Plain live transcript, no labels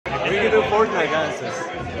Fortnite dances.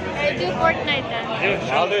 I do Fortnite dance.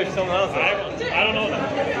 I'll do someone else. I don't know that.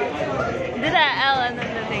 Do that L and then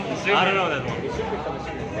the thing. I don't know that one.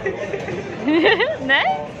 No?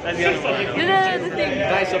 That's the other one. Do the thing.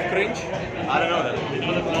 Dice of cringe? I don't know that.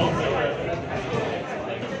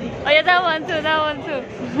 Oh yeah, that one too.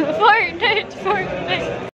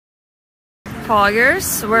 Fortnite.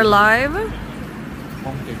 Poggers, we're live.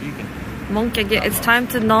 Monkey, it's time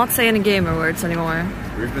to not say any gamer words anymore.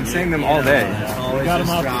 We've been saying them all day.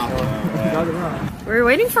 We're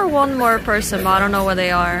waiting for one more person, but I don't know where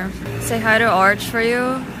they are. Say hi to Arch for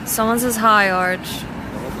you. Someone says hi, Arch.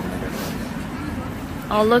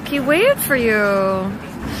 Oh, look, he waited for you.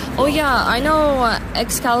 Oh yeah, I know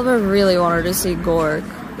Excalibur really wanted to see Gorg.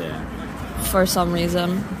 Yeah. For some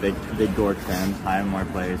reason. Big Gorg fan. High more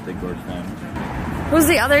players, big Gorg fan. Who's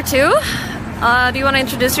the other two? Do you want to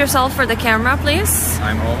introduce yourself for the camera, please?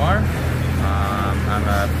 I'm Omar. I'm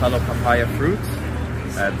a fellow papaya fruit,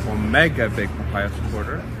 an Omega big papaya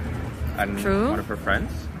supporter, and one of her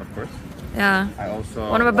friends, of course. Yeah. I also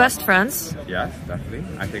one of my best friends. Yes, definitely.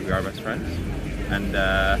 I think we are best friends. And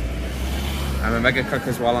I'm a mega cook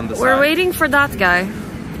as well on the side. We're waiting for that guy.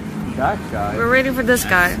 That guy? We're waiting for this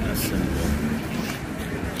guy.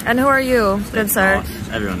 And who are you, good sir?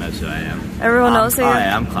 Everyone knows who I am. Everyone knows who you are?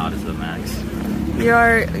 I'm Cloud is the max.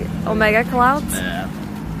 You're Omega Cloud? Yeah.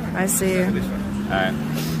 I see. Alright.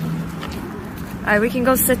 Alright, we can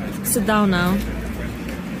go sit down now.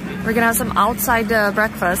 We're gonna have some outside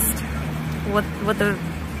breakfast.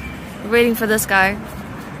 Waiting for this guy.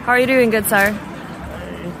 How are you doing, good sir?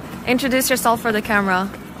 Introduce yourself for the camera.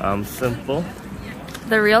 I'm Simple.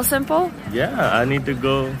 The real Simple? Yeah, I need to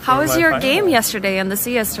go. How was your game yesterday in the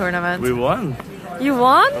CS tournament? We won. You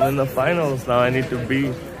won? I'm in the finals now. I need to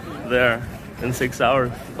be there in 6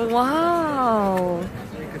 hours. Wow.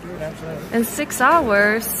 In 6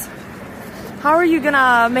 hours? How are you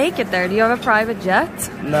gonna make it there? Do you have a private jet?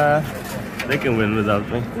 Nah, they can win without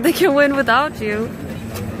me. They can win without you.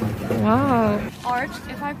 Wow. Arch,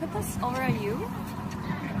 if I put this over at you,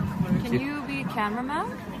 can you be a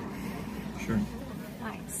cameraman? Sure.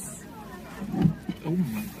 Nice. Oh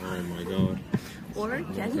my god. Or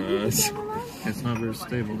can you be a cameraman? It's not very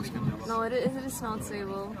stable, this game. No, it is not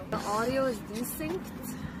stable. The audio is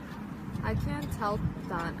desynced. I can't help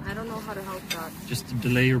that. I don't know how to help that. Just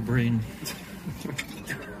delay your brain.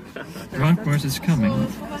 Drunk Mars is coming.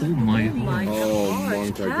 Oh my god.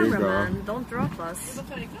 Arch, cameraman, don't drop us.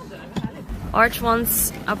 Arch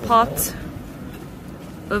wants a pot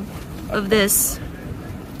of this,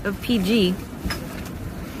 of PG.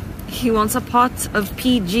 He wants a pot of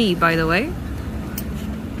PG, by the way.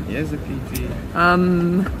 He is a PG.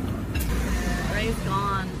 Ray's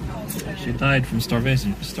gone. She died from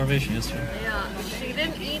starvation yesterday. Yeah, she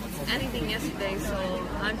didn't eat anything yesterday, so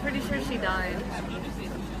I'm pretty sure she died.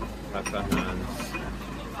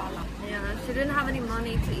 Yeah, she didn't have any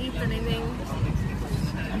money to eat anything.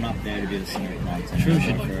 I'm not there to be the singer content. True,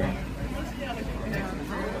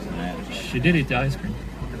 she did eat the ice cream.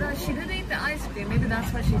 No, she didn't eat the ice cream. Maybe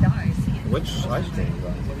that's why she died. Which ice cream?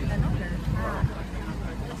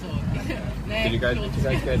 Did you guys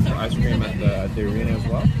get ice cream at the arena as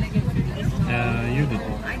well? You did.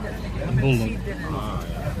 I did. And Bulldog.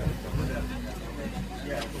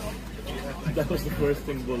 That was the first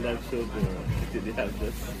thing Bulldog showed me. Did you have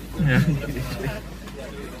this? Yeah.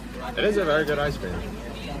 It is a very good ice cream.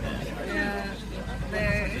 Yeah.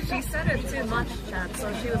 She said it too much, chat,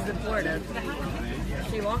 so she was deported.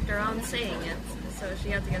 She walked around saying it, so she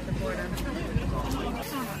had to get deported.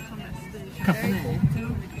 Very cool.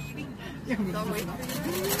 Don't wait.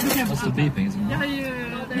 What's the beeping? Isn't it?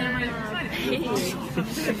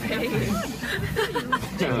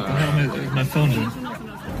 My phone is.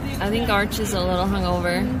 I think Arch is a little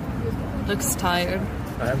hungover. Looks tired.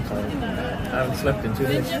 I am tired. I haven't slept in 2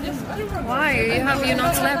 days. Why? Have you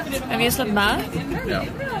not slept? Have you slept bad? No.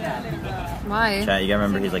 Why? Chat, you gotta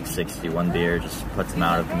remember he's like 60. One beer just puts him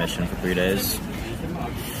out of commission for 3 days.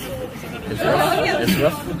 It's rough. It's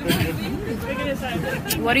rough.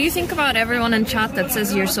 What do you think about everyone in chat that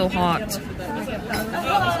says you're so hot?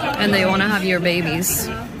 And they want to have your babies?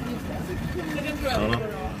 I don't know.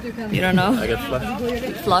 You don't know? I get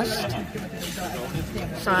flushed. Flushed?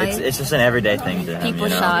 Shy? It's just an everyday thing to him, People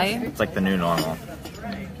you know? shy? It's like the new normal.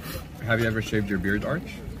 Have you ever shaved your beard,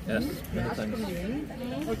 Arch? Yes, many times.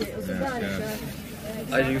 Yes.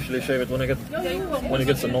 I usually shave it when it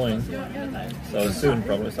gets annoying. So soon,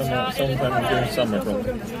 probably. Sometime during summer,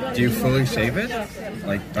 probably. Do you fully shave it?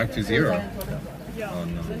 Like back to zero? Oh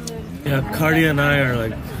no. Yeah, Cardi and I are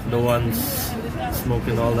like the ones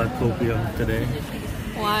smoking all that copium today.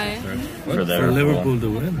 Why? For Liverpool to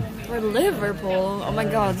win. For Liverpool? Oh my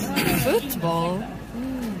god. Football?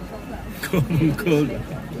 Cool.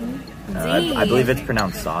 I believe it's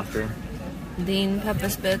pronounced soccer. Dean Pepper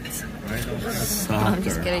Spit. I'm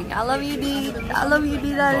just Soccer. kidding. I love you, Dean. I love you,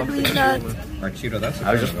 Dean. I believe that. Archito, that's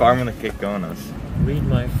I was just farming to kick on us. Read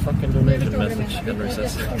my fucking donation message, Henry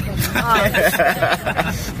says.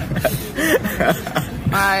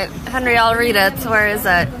 Alright, Henry, I'll read it. Where is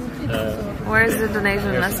it? Where is the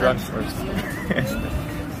donation Here's the message? first.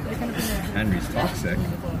 Henry's toxic.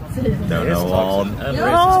 Don't know, Wald. And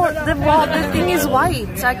No, the thing is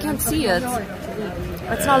white. I can't see it.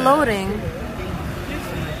 It's not loading.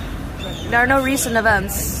 There are no recent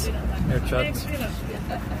events. Here, chat.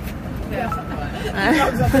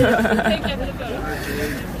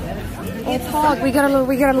 Oh, Pog, we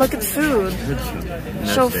gotta look at food.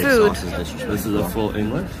 Show food. This is a full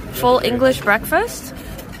English? Full English breakfast?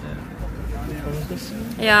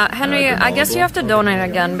 Yeah, Henry, I guess you have to donate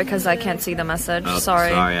again because I can't see the message. Oh,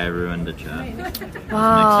 Sorry. Sorry, I ruined the chat.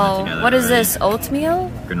 Wow. together What is already. this?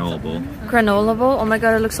 Oatmeal? Granola bowl. Granola bowl? Oh my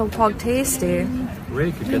god, it looks so Pog tasty.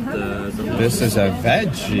 Ray could get the This is a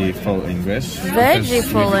veggie full English. Veggie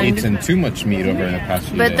because full we've English. eaten too much meat over the past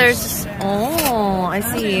few But days. there's I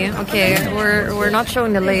see. Okay, we're not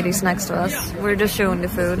showing the ladies next to us. We're just showing the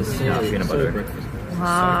food. Peanut butter.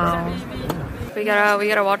 Wow. We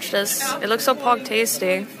gotta watch this. It looks so Pog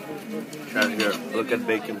tasty. Here, look at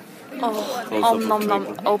bacon. Oh, nom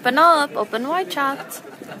nom. Open up, open wide, chat.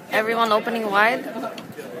 Everyone opening wide.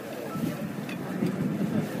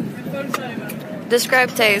 Describe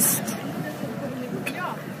taste.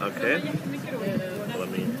 Okay. Let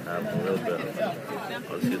me have a little bit.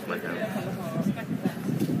 I'll just use my hand.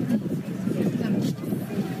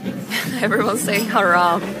 Everyone's saying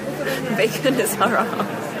haram. Bacon is haram.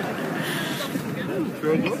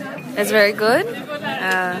 It's very good.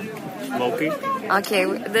 Smoky. Okay,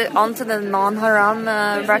 on to the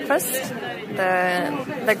non-haram breakfast.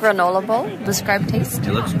 The granola bowl. Describe taste.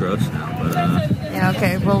 It looks gross now, but Yeah,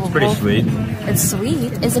 okay. We'll, pretty we'll- sweet. It's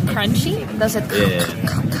sweet. Is it crunchy? Does it? Yeah.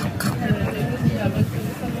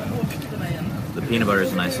 The peanut butter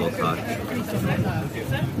is a nice little touch.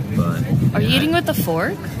 But Are you eating with a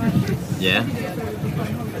fork? yeah.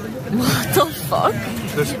 What the fuck?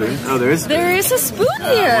 There's spoon. Oh, there is. There is a spoon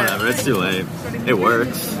here. Whatever. It's too late. It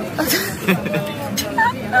works.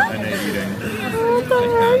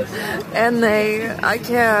 And I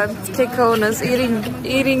can't. Kekona's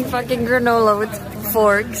eating fucking granola with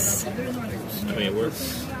forks. I mean, it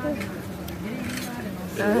works.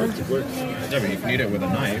 It works. Yeah, but you can eat it with a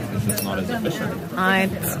knife. It's just not as efficient.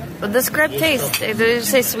 Alright. But describe taste. Did you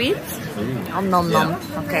say sweet? Nom nom nom.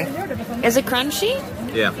 Okay. Is it crunchy?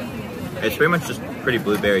 Yeah. It's pretty much just pretty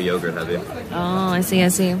blueberry yogurt heavy. Oh, I see, I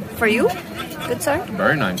see. For you? Good sir?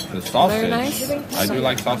 Very nice. The sausage. Very nice. I do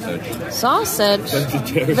like sausage. Sausage.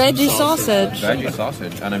 Veggie sausage. Veggie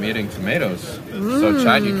sausage. And I'm eating tomatoes. So,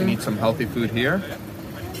 Chad, you can eat some healthy food here.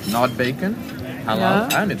 Not bacon.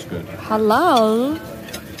 Halal. Yeah. And it's good. Halal.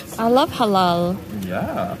 I love halal.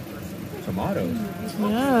 Yeah. Tomatoes.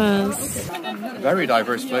 Yes. Very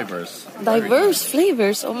diverse flavors. Diverse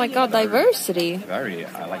flavors. Oh my god, diversity. Very.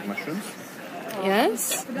 I like mushrooms.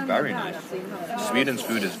 Yes. Very nice. Sweden's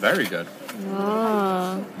food is very good.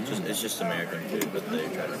 Ah. It's just American food, but they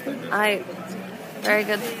try to claim it. Very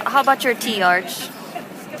good. How about your tea, Arch?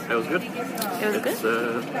 It was good. It was good?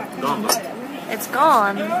 It's gone though. It's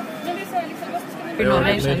gone.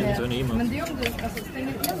 Made it into an email.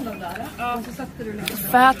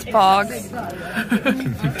 Fat Pog.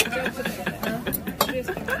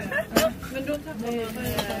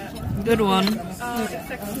 Good one.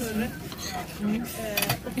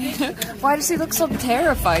 Why does he look so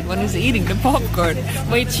terrified when he's eating the popcorn?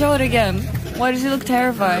 Wait, show it again. Why does he look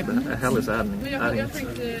terrified? What the hell is adding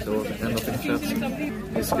it? So it end up in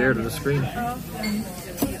chat. He's scared of the screen.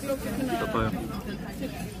 Papaya.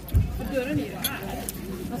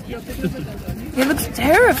 He looks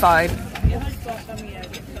terrified.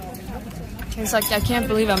 He's like, I can't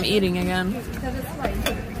believe I'm eating again.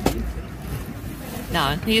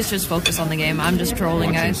 No, he's just focused on the game. I'm just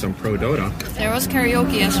trolling, Watching guys. some Pro Dota. There was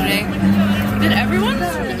karaoke yesterday. Did everyone?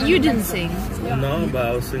 You didn't sing. No, but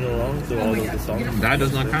I was singing along to all of the songs. That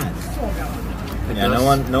does not count. Yeah, no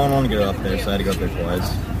one wanted to go up there, so I had to go up there twice.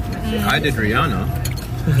 I did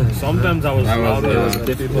Rihanna. Sometimes I was That was, louder uh,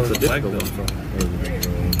 than people It's a like difficult them.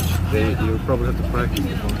 one. You probably have to practice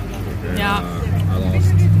before. Yeah. I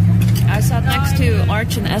lost. I sat next to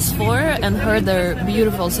Arch and S4 and heard their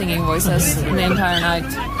beautiful singing voices the entire night.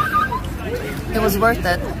 It was worth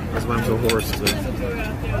it. That's why I'm so hoarse.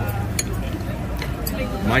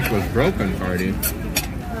 Mike was broken, party.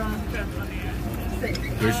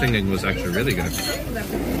 Your singing was actually really good.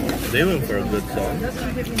 They went for a good song.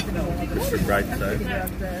 Mr. Brightside.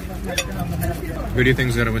 Who do you think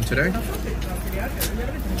is gonna win today?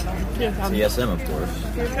 TSM, of course.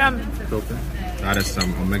 Copen. That is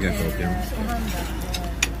some Omega Copium.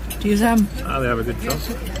 TSM. Ah, they have a good shot.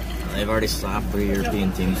 They've already slapped 3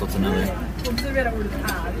 European teams. What's another?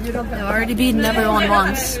 They've already beaten everyone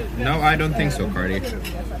once. No, I don't think so, Cardi.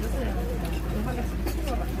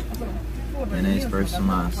 And it's first and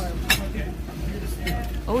last.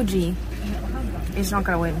 OG. He's not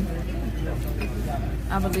gonna win.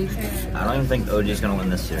 I believe. I don't even think OG's gonna win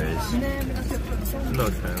this series. No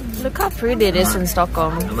chance. Look how pretty it is in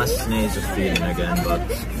Stockholm. Unless Sneeze is feeding again, but...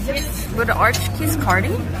 Would Arch kiss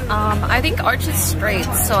Cardi? I think Arch is straight,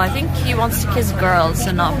 so I think he wants to kiss girls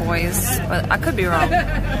and not boys. But I could be wrong.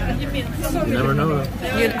 You never know.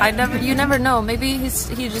 You never know. Maybe he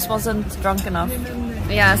just wasn't drunk enough.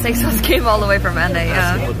 Yeah, Sexos came all the way from NA.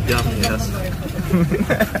 Yeah. Yes.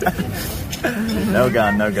 No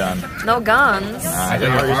gun, no gun. No guns. I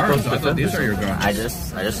thought these are your guns. I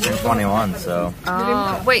just turned 21, so...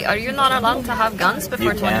 Wait, are you not allowed to have guns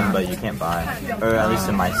before You 21? can, but you can't buy. Or at least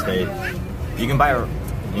in my state. You can buy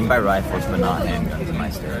rifles, but not handguns in my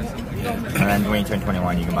state. And then when you turn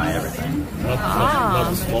 21, you can buy everything. Not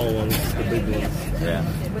the small ones, the big ones. Yeah.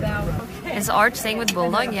 Is Arch staying with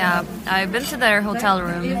Bulldog? Yeah, I've been to their hotel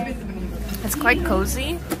room. It's quite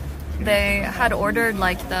cozy. They had ordered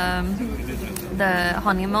like the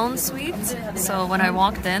honeymoon suite, so when I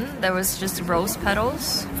walked in, there was just rose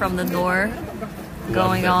petals from the door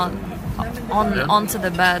going onto the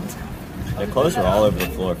bed. Their clothes were all over the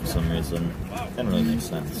floor for some reason. Didn't really make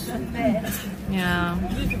sense. Yeah,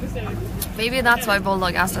 maybe that's why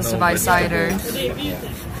Bulldog asked us to buy cider.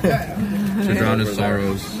 To drown his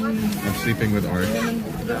sorrows of sleeping with Arch.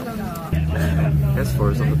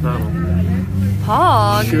 S4 is on the panel.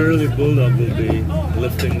 Hog. Surely Bulldog will be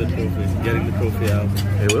lifting the trophy, getting the trophy out.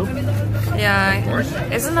 They will? Yeah, Of course.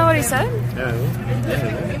 isn't that what he said? Yeah, they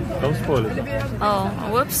will. Don't spoil it. Oh,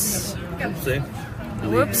 whoops. See?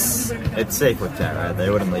 Whoops. It's safe with chat, right? They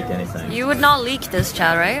wouldn't leak anything. You would not leak this,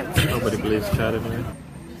 Chad, right? Nobody believes Chad anyway.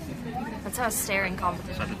 Let's have a staring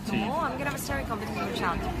competition. Oh, I'm gonna have a staring competition with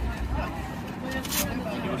Chad.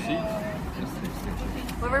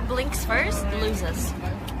 Whoever blinks first loses.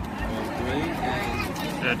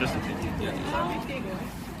 Yeah, just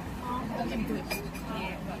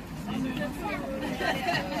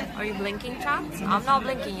Are you blinking, Chad? I'm not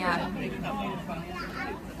blinking yet.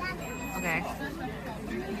 Okay.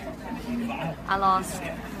 I lost.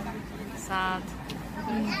 Sad.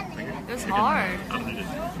 It was hard. I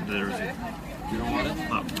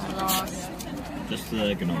lost. Just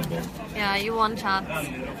ignorable. Yeah, you won, Chad.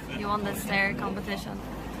 You won the stare competition.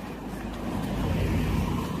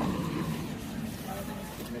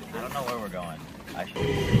 I don't know where we're going.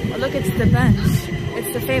 Actually. Oh, look, it's the bench.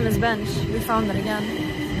 It's the famous bench. We found it again.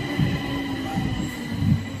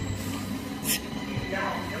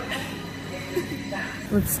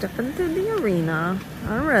 Let's step into the arena.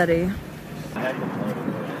 I'm ready.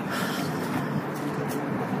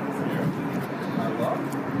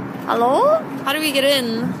 Hello? How do we get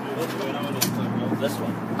in? This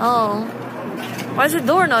one. Oh. Why is the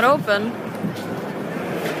door not open?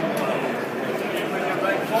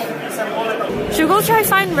 Should we go try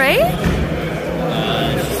find Ray?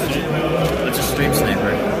 Let's just stream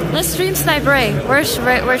sniper. Let's stream snipe Ray. Where's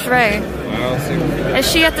Ray? Where's Ray?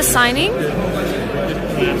 Is she at the signing?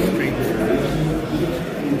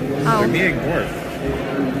 Oh. Me and Gorf.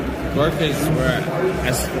 Gorf is where the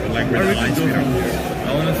lines meet up here. I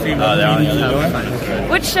want to see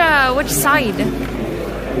what Which side?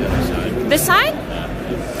 This side?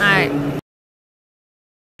 Alright.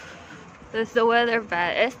 Is the weather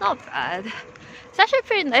bad? It's not bad. It's actually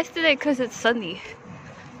pretty nice today because it's sunny.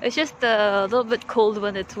 It's just a little bit cold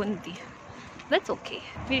when it's windy. That's okay.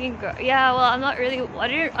 Meeting Gorp. Yeah, well, I'm not really. I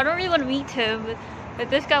don't really want to meet him, but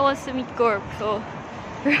this guy wants to meet Gorp, so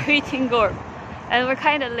we're meeting Gorp, and we're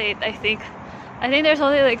kind of late. I think there's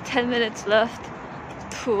only like 10 minutes left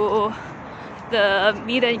to the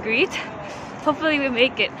meet and greet. Hopefully we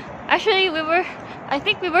make it. Actually, I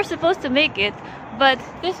think we were supposed to make it, but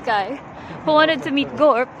this guy who wanted to meet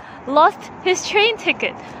Gorp lost his train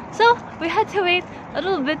ticket, so we had to wait a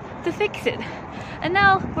little bit to fix it. And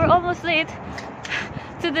now we're almost late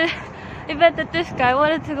to the event that this guy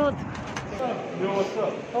wanted to go to. Yo, what's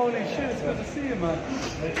up? Holy shit, it's good to see you, man.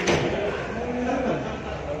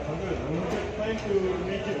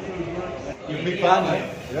 You're a big fan, right?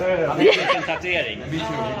 Yeah. Me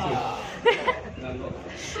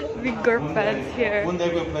too. Big Gorp fans here. One day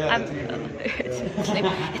we'll play at the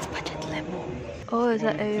it's budget limo. Oh, is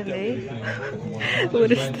that AMA?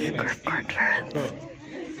 What is this golf conference?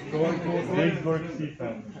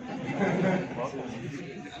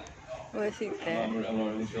 What is it there? I'm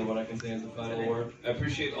not really sure what I can say as a final word. I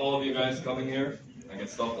appreciate all of you guys coming here. I get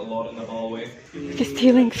stopped a lot in the hallway. Just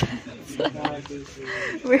stealing fans.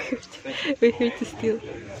 we're here to steal.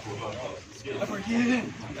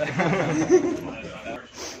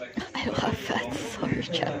 I love fans. Sorry,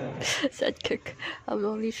 chat. Said kick. I'm the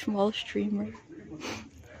only small streamer.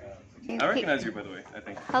 I recognize you, by the way, I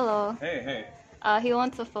think. Hello. Hey. He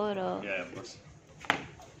wants a photo. Yeah, of course.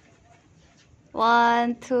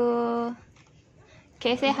 1, 2.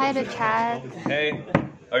 Can you say hi to chat? Hey.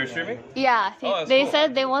 Are you streaming? Yeah. They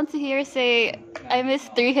said they want to hear say, I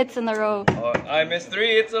missed 3 hits in a row. I missed 3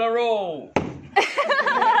 hits in a row.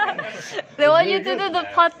 They want you to do the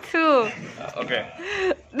putt too. Okay.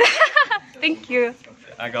 Thank you.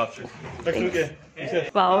 I got you.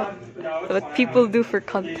 Wow. What people do for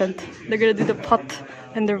content. They're gonna do the putt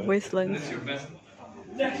and their voice lines.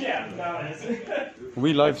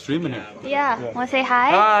 We live streaming here. Yeah. Wanna say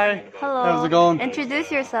hi? Hi. Hello. How's it going?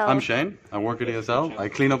 Introduce yourself. I'm Shane. I work at ESL. I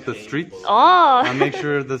clean up the streets. Oh. I make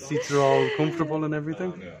sure the seats are all comfortable and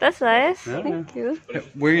everything. That's nice. Yeah, Thank you.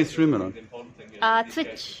 Where are you streaming on?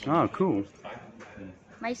 Twitch. Oh, cool.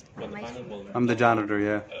 My I'm the janitor,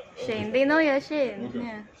 yeah. Shane. They know you're Shane.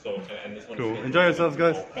 Yeah. Cool. Enjoy yourselves,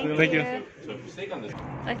 guys. Thank you.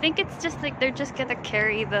 I think it's just like they're just gonna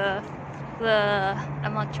carry the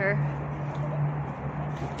I'm not sure.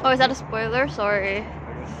 Oh, is that a spoiler? Sorry.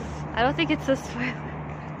 I don't think it's a spoiler.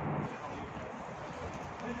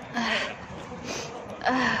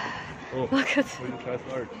 Look at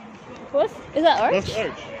what? Is that arch? That's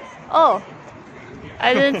arch. Oh,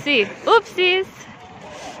 I didn't see. Oopsies.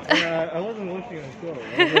 I wasn't looking at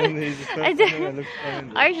it. I did.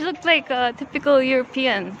 Arch looked like a typical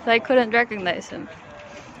European, so I couldn't recognize him.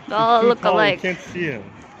 They all look alike. You can't see him.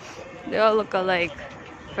 They all look alike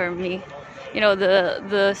for me. You know,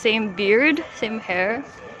 the same beard, same hair.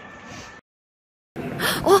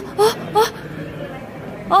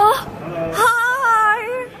 Oh!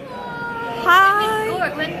 Hi! Hi!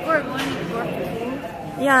 We're going to Gork.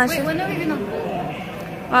 Yeah. Wait, when are we gonna go?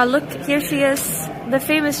 Look, here she is, the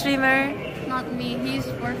famous streamer. Not me, he's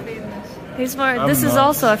more famous. He's more. This is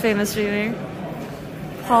also a famous streamer.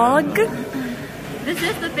 Pog. This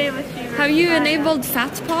is the famous streamer. Have you enabled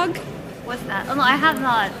Fat Pog? What's that? Oh no, I have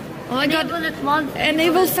not. Oh my god.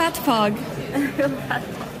 Enable Fat Pog.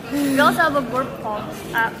 We also have a Gork Pog.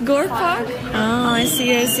 Gork Pog? Oh, I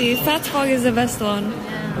see. Fat Pog is the best one.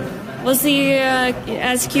 Yeah. Was he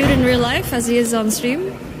as cute in real life as he is on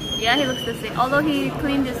stream? Yeah, he looks the same. Although he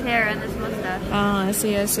cleaned his hair and his mustache. Oh, I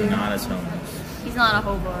see. Not as homeless. He's not a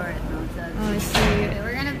hobo right now. So oh, I see. Okay,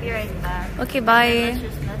 we're gonna be right back. Okay, bye. Let's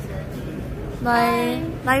just message. Bye.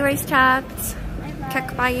 Bye, race chat. Bye.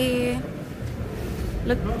 Kak, bye.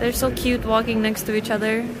 Look, they're so cute walking next to each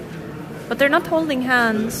other. But they're not holding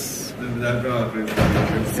hands.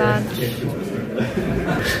 Sad.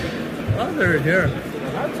 Oh, they're here.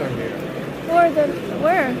 Where?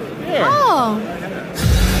 Here. Oh!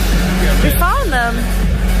 We found them.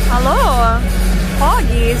 Hello.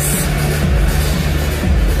 Poggies.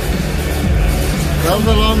 That was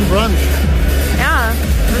a long brunch. Yeah,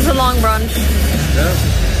 it was a long brunch. Yeah.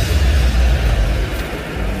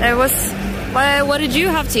 There was... What did you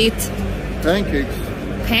have to eat? Pancakes.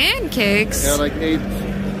 Pancakes? Yeah, like 8.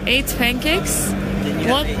 8 pancakes?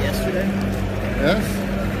 What? Yesterday? Yes.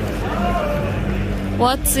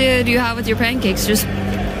 What do you have with your pancakes? Just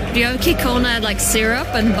do you have Kikona like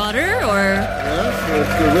syrup and butter, or? Yes,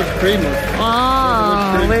 it's the whipped cream.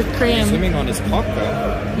 Oh, whipped cream. Swimming on his cock,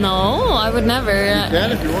 though. No, I would never. You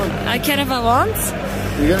can if you want. I can if I want.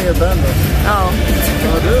 You're getting a banned though. Oh.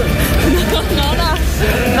 Oh, do it.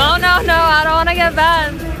 No, I don't want to get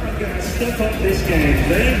banned.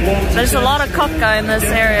 There's a lot of coca in this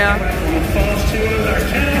area.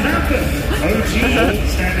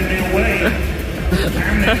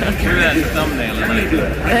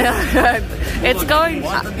 It's going.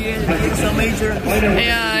 Yeah,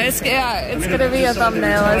 it's gonna be a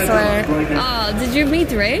thumbnail, I swear. Oh, did you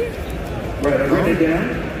meet Ray? I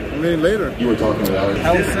mean, later. You were talking about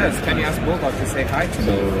Hell says, can you ask Bulldog to say hi to me?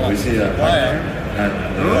 So we see that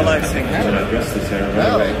and like saying hello. address this here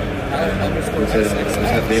right away.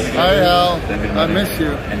 Hi, Hal. I miss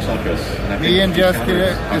you. Me and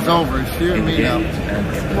Jessica is over. It's you and me now.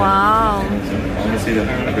 Wow. I want to see the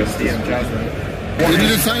address this You need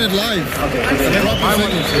to sign it live.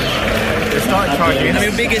 Start charging. I'm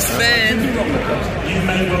your biggest fan.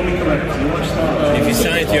 If you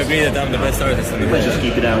sign it, you agree that I'm the best artist in the world. Just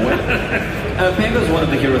keep it that way. Pango's one of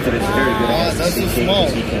the heroes that is very good against that's CK. small.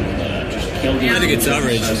 He can just kill the I think it's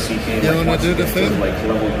average. You wanna do the thing?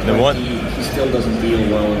 The what? He still doesn't deal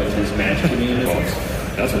well with his match community.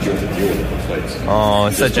 That's what you have to deal with in the fights. Oh,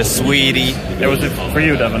 such a sweetie. It was for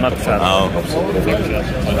you, Devin, not Chad. Oh.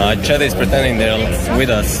 Chad is pretending they're with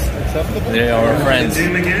us. They're our friends.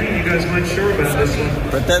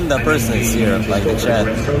 Pretend that person is here, like the Chad.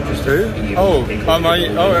 Who? Oh, am I?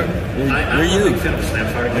 Oh, you're you.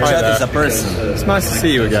 Chad is a person. It's nice to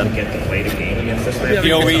see you again.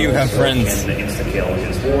 POV, you have friends.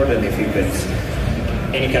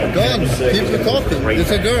 Go on, people are talking.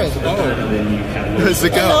 It's a girl. Oh, it's a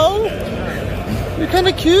girl. Hello. You're kind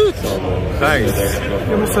of cute. Thanks.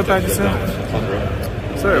 You must have bad yourself.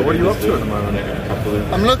 So, what are you up to at the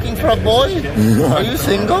moment? I'm looking for a boy. Are you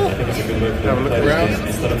single? Have a look around.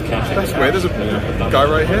 That's weird. There's a guy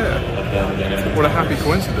right here. What a happy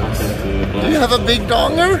coincidence. Do you have a big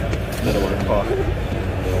donger? Oh.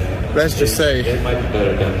 Let's just say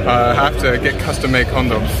I have to get custom-made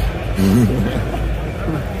condoms.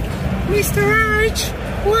 Mr. Arch,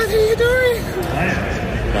 what are you doing?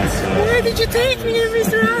 Why did you take me here,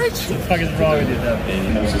 Mr. Arch? What the fuck is wrong with you,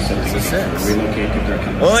 Devin?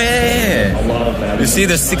 Oh yeah. You see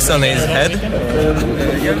the 6 on his head? The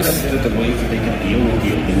ways that they can deal with the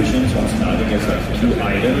illusions once Naga gets like 2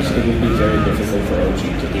 items, it would be very difficult for OG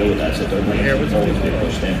to deal with that, so their range would always be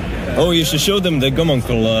pushed in. Oh, you should show them the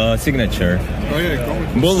Gomoncle signature. Oh yeah,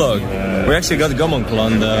 Gomoncle. Bulldog. We actually got Gomoncle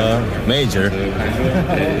on the Major.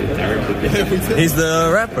 He's the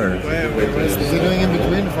rapper. Is he doing in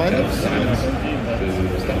between the finals?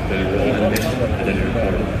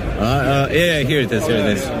 Yeah, here it is, here it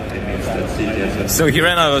is. So he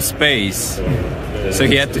ran out of space, so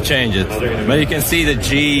he had to change it. But you can see the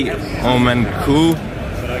G, Om and Q,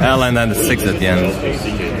 L and then the 6 at the end.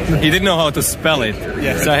 He didn't know how to spell it,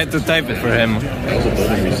 so I had to type it for him.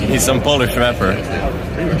 He's some Polish rapper.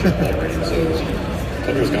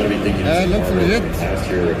 It looks legit.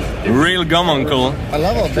 Real Gomoncle. I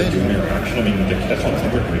love Albania.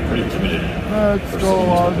 Let's go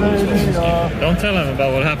Albania. Don't tell him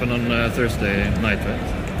about what happened on Thursday night, right?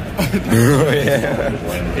 Oh yeah.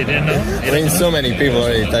 He didn't know? I mean, so many people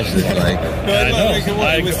already touched it, like... I know.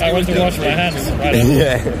 I went to wash my hands right after.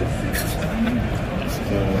 Yeah.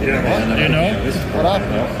 Do you know? What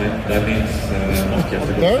happened?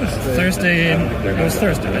 Thursday, it was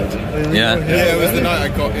Thursday, right? Yeah. Yeah, it was the night I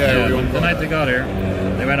got. Yeah, we all the night they got here,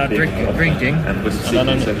 they went out drinking, and then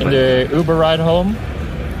in the Uber ride home.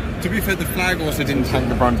 To be fair, the flag also didn't hang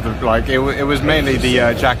the front of the, like, it was mainly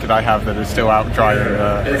the jacket I have that is still out drying. He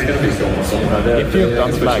puked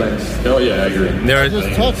on the flag. Oh yeah, I agree. They're in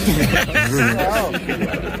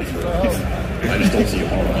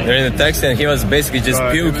the taxi and he was basically just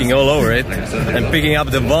puking all over it and picking up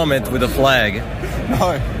the vomit with a flag.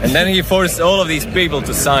 And then he forced all of these people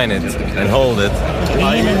to sign it and hold it.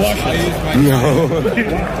 I even washed it. No.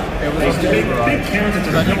 It was a big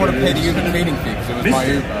because I didn't want to pay the Uber cleaning fee because it was my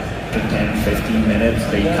Uber. 10-15 minutes,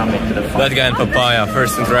 they come into the That guy and Papaya,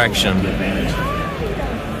 first interaction.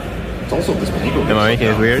 It's also this people. Am I making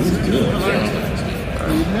it weird?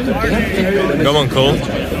 Come on, cool.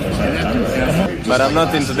 But I'm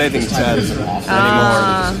not into dating Chad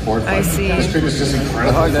anymore. I see.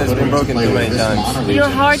 The heart has been broken too many times. Your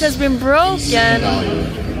heart has been broken.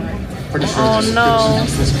 Oh no!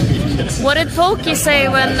 What did Pokey say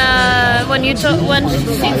when she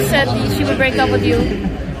said she would break up with you?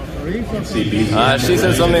 She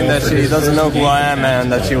said something that she doesn't know who I am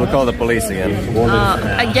and that she will call the police again.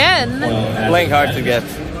 Again? Playing hard to get.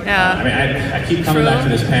 Yeah. I mean, I keep coming back to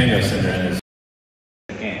this Pango syndrome.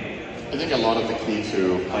 I think a lot of the key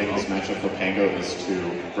to playing this matchup for Pango is to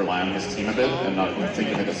rely on his team a bit and not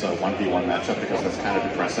think of it as a 1v1 matchup because that's kind of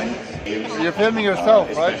depressing. You're filming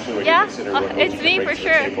yourself, right? Yeah, it's me for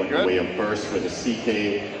sure. Like a way of burst with a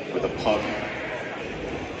CK, with a puck.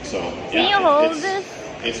 So, Can you hold this?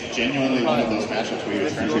 It's genuinely one of those matchups where you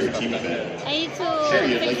turn to your team a bit. I need to Sure,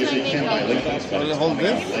 you fix usually my can't buy makeup. link but it's hold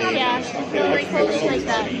this? Yeah, very close like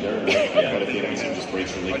that. But if the enemy team just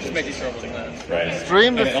breaks your link, Right.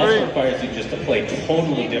 Stream the And it also stream. requires you just to play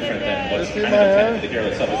totally different than what's kind of intended to the hero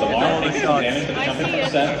itself. Is Amar taking some damage to the jumping from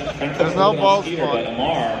set? There's no ball Peter, spot. but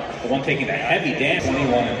Amar, the one taking the heavy damage,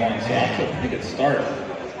 21-1, so off to a pretty good start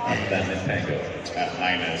on them in Pango.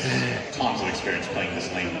 Nine has tons of experience playing this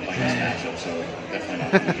lane and playing this matchup, so definitely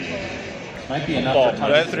not going to be. Might be enough for I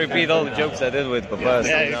have to repeat all the jokes I did with Papa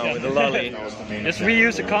now with the lolly. Just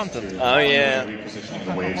reuse the content. Oh yeah.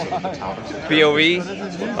 POV,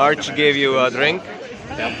 Arch gave you a drink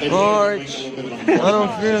March. I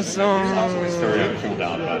don't feel so.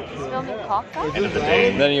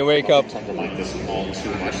 Then you wake up to this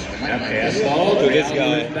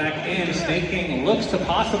guy. Back in, snaking looks to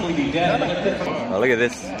possibly be dead. Oh, look at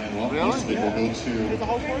this. We'll go to the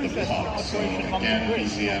top. So again,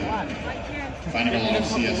 BZM. Finding a lot of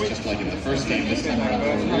CS just like in the first game. This time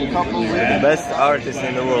around, the best artist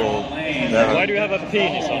in the world. Why do you have a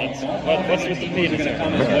penis on it? What's with the penis?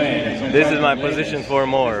 This is my position for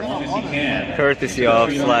more. Courtesy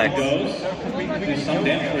of Slacks. I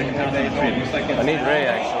need Ray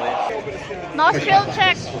actually. Nostril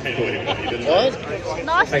check. What?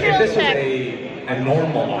 Nostril check. A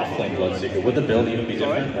normal offlane Bloodseeker, would the build even be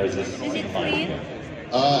different, or is this clean?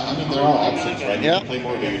 I mean, there are options, right? Yeah. You can play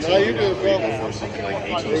more utility. No, you do, bro. Go for something like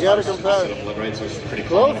Atos. You gotta compare. Pretty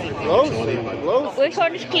Close. Which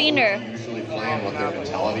one is cleaner? Usually playing what their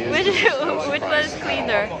mentality is. Which one is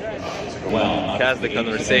cleaner? Well, cast the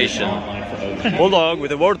conversation. Bulldog with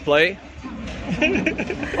the wordplay.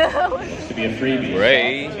 To be a freebie.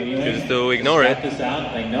 Ray chooses to ignore it. This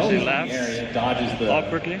out. I know She he's in the laughs area, dodges the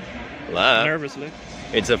awkwardly, Laugh. nervously.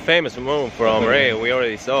 It's a famous move from Ray. We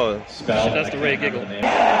already saw it. spell. She does the Ray giggle.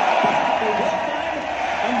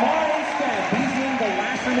 BZM, the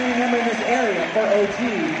last remaining member in this area for OG.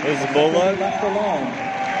 This is Bulldog. Left alone.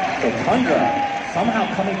 So Tundra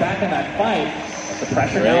somehow coming back in that fight. But the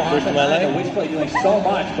pressure Ray now pushed on my leg. the Witchblade doing so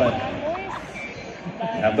much, but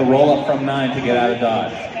have the roll up from 9 to get out of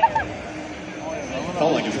dodge. It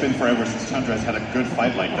felt like it's been forever since Tundra has had a good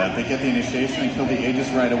fight like that. They get the initiation and kill the Aegis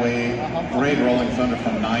right away. Great rolling thunder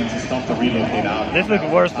from 9 to stop the relocate out. This looks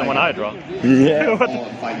worse than when I draw. Yeah.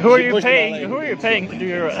 Who are you paying? Who are you paying to do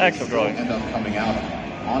your actual drawing? End up coming out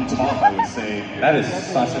on top, I would say. That is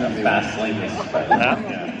such a fast lane.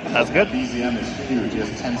 Yeah, that's good. BZM is huge. He has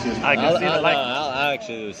 10 CS. I can see the light. I'll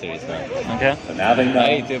actually do a series now. Okay. So now they know.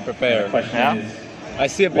 I need to prepare. The question Yeah. is, I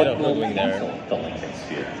see a bit what of will hoodwing there. cancel the Lincoln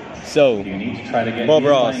Sphere? So, You need to try to get Bob you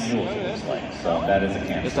Ross. playing Yules, it looks like. So that is a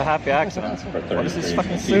cancel. Just a happy accident. For What is 33. this You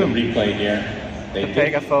fucking can see the zoom? replay here. They The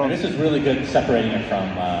did- Pegaphone. and this is really good separating it from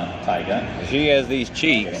Taiga. she has these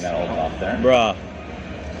cheeks. Getting that all off there. Bruh.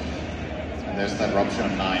 And there's that rupture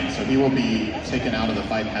on 9. So he will be taken out of the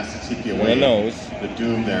fight, has to TP away. Who knows? The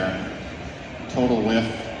Doom there. Total whiff.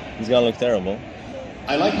 He's gonna look terrible.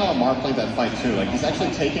 I like how Amar played that fight too. Like he's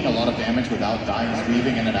actually taking a lot of damage without dying. He's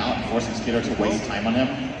weaving in and out and forcing Skitter to waste time on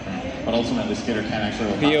him. But ultimately Skitter can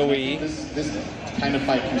actually... PoE. This kind of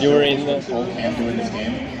fight can You were show in what the- Control can do in this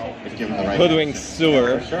game if given the right... Hoodwink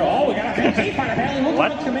sewer. Sure. Oh, we got a good team fight. Apparently,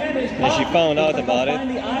 What? Command is And she found out about it. Find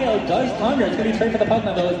the IO does Thunder. It's going to be straight for the puck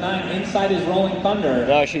now, though. It's 9 inside his rolling Thunder.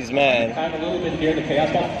 Now she's mad. Time a little bit here. The chaos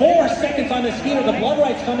ball. 4 seconds on the Skeeter. The blood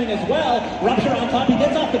right's coming as well. Rupture on top. He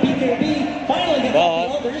gets off the BKB. Finally gets off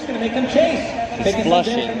the low. They're just going to make him chase. Taking some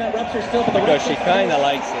flushing. damage from that Rupture still, but the Because she Rupture- kinda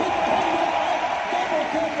likes it.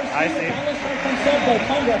 I see. From Seb, though,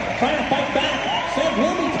 Tundra trying to fight back. Seb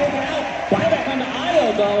will be taken out. Buyback on the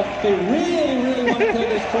IO, though. They really want to kill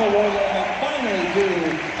this Troll Warrior, and they finally do.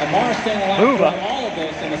 Amar staying alive Move through up. all of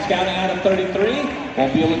this, and the scouting out of 33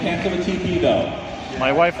 won't be able to cancel the TP, though.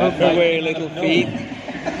 My wife hooked Her me. very little feet.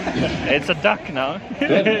 It's a duck now.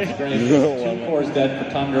 Goodness gracious. 2 cores dead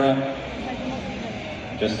for Tundra.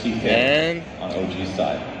 Just TK And on OG's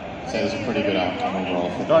side. So it was a pretty good outcome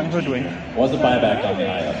overall. For Darn hoodwink. Was a buyback on the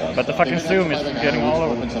IO, though. But the fucking zoom is getting all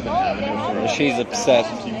over. Opens up an avenue for she's upset.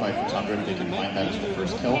 team fight for Tundra if they can find that as the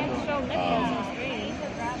first kill.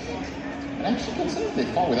 And actually, considering they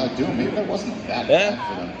fought without Doom, maybe that wasn't that bad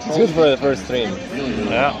for them. It's good for the first stream. Really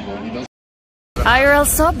Yeah. combo, and he does IRL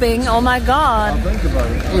subbing, oh my god.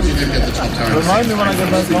 OG did get the top tower. Remind me when I get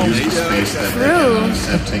back home. True.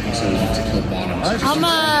 Seb taking solution to kill bottoms.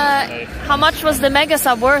 How much was the mega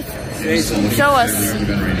sub worth? Show us.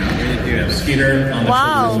 Skeeter on the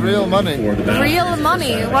Wow. Real money. Real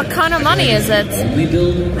money. What kind of money is it? only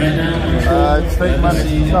build right now. It's fake money.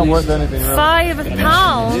 It's not worth anything. Really.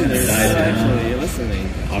 £5. Actually listening.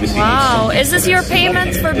 Wow. Is this your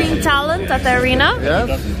payment for being talent at the arena? Yes.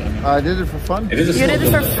 I did it for fun. It is a You did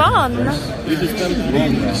it for fun.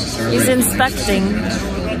 He's inspecting.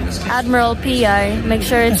 Admiral PI. Make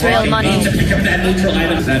sure it's real money. That neutral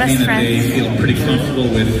items, that Best means that friends. they feel pretty comfortable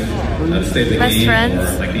with the state of the Best game. friends.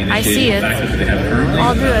 Or, like, the I see it. factors that they have currently.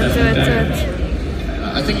 I'll do it. I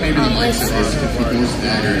think maybe the mindset is if he goes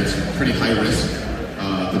dagger, it's pretty high risk.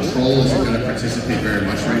 The troll isn't going to participate very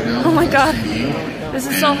much right now. Oh my god. This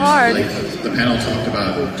is so hard. Like the panel talked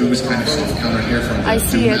about, Do is kind of soft counter here from the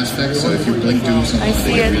see Doom it. aspect, so if you blink Do somehow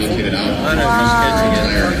they get relocated out.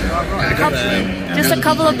 Wow. Just a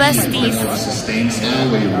couple of besties. Sustain style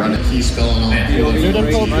where you run a key spell on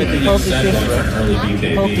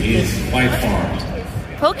quite farmed.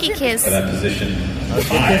 Pokey kiss. For that position.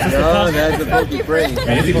 No, that's a pokey brain.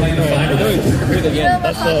 Maybe playing the final.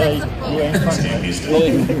 That's the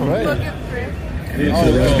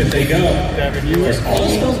Into the rush pit they go. There's all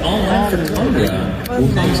spells online for Tundra.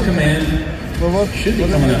 Wukong's command should be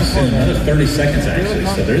coming up soon. Another 30 seconds actually.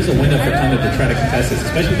 So there is a window for Tundra to try to contest this,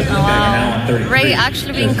 especially with the flip now on 33. Ray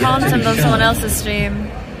actually being content on someone else's stream.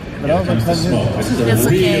 It's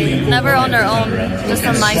okay. Never on their own. Just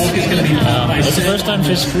a nice. It's the first time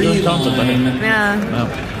she's doing content, I think. Yeah.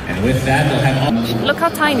 And with that, they'll have. Look how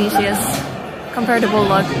tiny she is compared to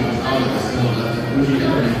Bulldog.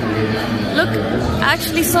 Look,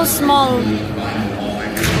 actually so small.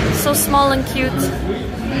 So small and cute.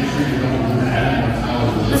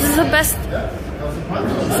 This is the best.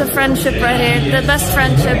 It's a friendship right here. The best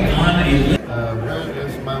friendship. Where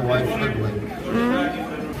is my wife Ludwig?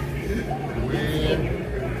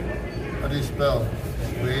 How do you spell?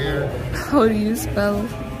 Where? How do you spell?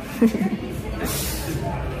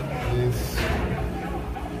 Is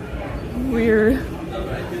Weird.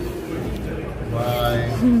 my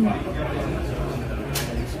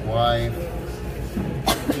wife?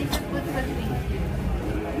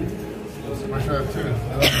 Where should I have two? I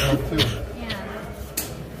don't have two.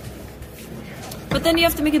 But then you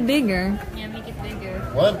have to make it bigger. Yeah, make it bigger.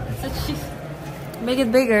 What? Make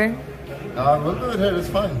it bigger. We'll do it here, it's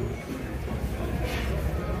fine.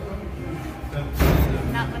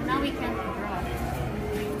 Now we can't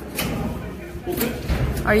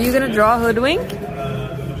draw. Are you gonna draw Hoodwink?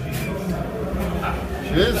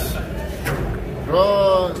 She is.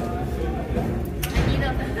 Draw.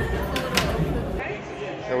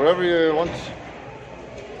 Yeah, whatever you want.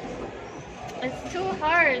 It's too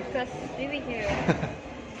hard because maybe here.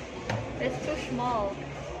 It's too small.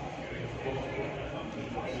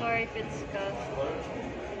 Sorry if it's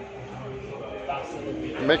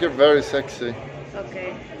Make it very sexy.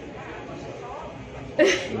 okay.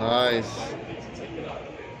 Nice.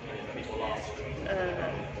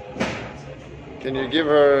 Can you give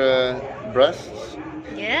her breasts?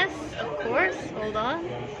 Yes, of course. Hold on.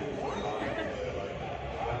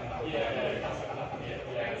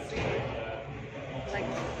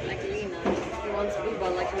 Like Lena. He wants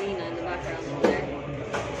Booba like Lena in the background there.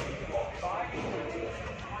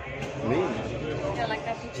 Me? Yeah, like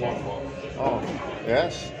that picture. Oh,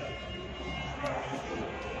 yes.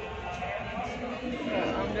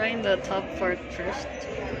 I'm drawing the top part first.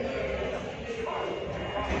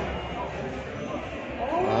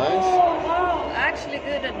 Nice. Oh, wow, actually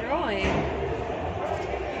good at drawing.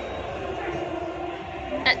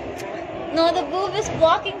 No, the boob is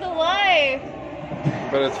blocking the wife.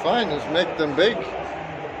 But it's fine, just make them big.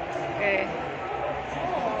 Okay.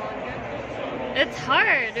 It's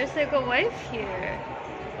hard. There's like a wife here.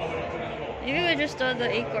 Maybe we just draw the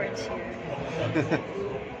acorns here.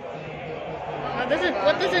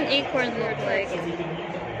 What does an acorn look like?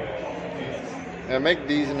 Yeah, make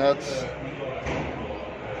these nuts.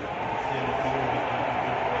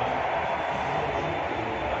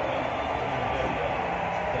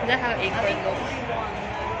 Is that how acorn looks?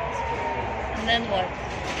 And then what?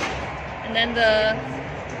 And then the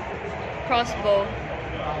crossbow.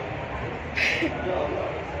 Can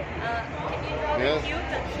you draw the cute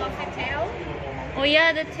and fluffy tail? Oh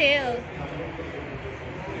yeah, the tail.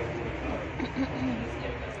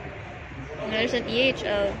 There's an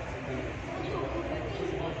EHL.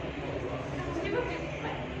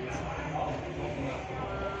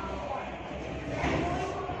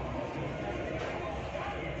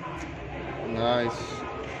 Nice.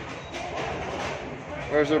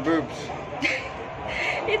 Where's her boobs?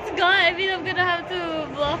 It's gone. I mean, I'm gonna have to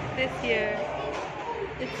block this here.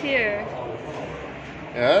 It's here.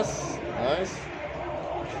 Yes, nice.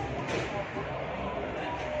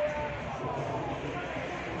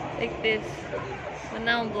 Like this. But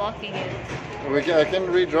now I'm blocking it. I can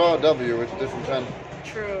redraw a W with a different pen.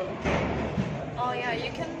 True. Oh yeah,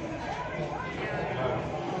 you can.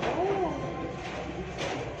 Oh,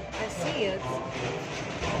 I see it.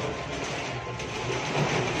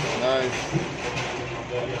 Nice.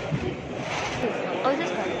 Oh,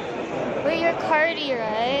 this one. Wait, you're Cardi,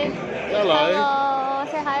 right? Hello. Hello.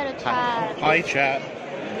 Say hi to chat. Hi, chat.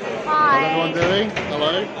 Hi. How's everyone doing?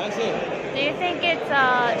 Hello. Do you think it's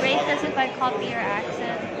racist if I copy your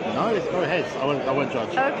accent? No, go ahead. I won't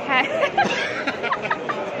judge. Okay.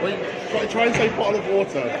 Wait. Try and say bottle of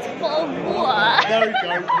water. Bottle of water. There we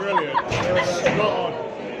go, brilliant. Spot on.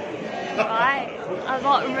 Right, I'm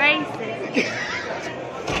not racist.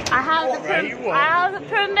 I have the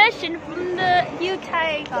permission from the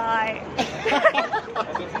UK guy.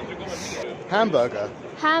 Hamburger.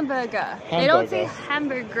 Hamburger. They don't say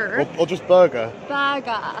hamburger. Or just burger.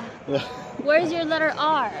 Burger. Where's your letter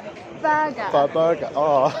R? Burger. Burger.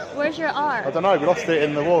 Oh. Where's your R? I don't know, we lost it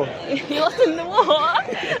in the war. You lost it in the war?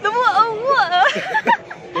 The war of what?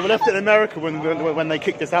 We left it in America when they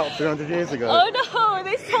kicked us out 300 years ago. Oh no,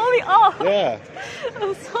 they told me off. Yeah.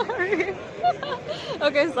 I'm sorry.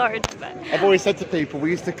 Okay, sorry. Too bad. I've always said to people, we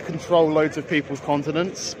used to control loads of people's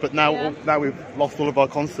continents, but now we've lost all of our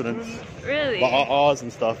consonants. Really? Like our R's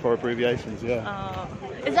and stuff, or abbreviations, yeah.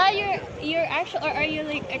 Is that your actual, or are you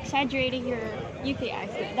like exaggerating your UK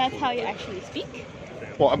accent? That's how you actually speak?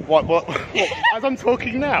 What? As I'm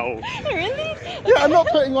talking now? Really? Yeah, I'm not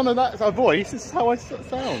putting on a voice. This is how I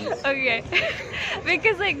sound. Okay,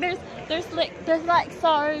 because like there's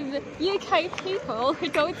some UK people who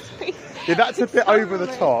don't speak. Yeah, that's a bit over the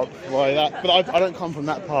top, like that. But I don't come from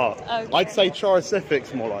that part. Okay. I'd say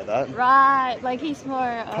Charasific's more like that. Right, like he's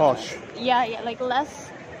more posh. Yeah, like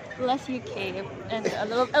less UK and a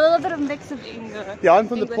little bit of mix of English. Yeah, I'm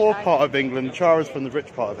from the poor accent. part of England. Chara's from the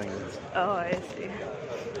rich part of England. Oh, I see.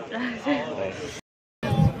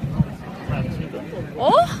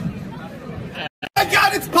 Oh! my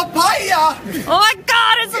god, it's papaya! Oh my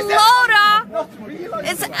god, it's Laura!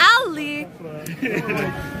 It's Ali!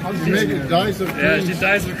 Yeah, she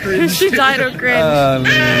dies of cringe. She died of cringe.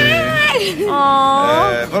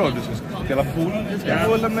 Aww. Vadå, du ska spela pool? Ska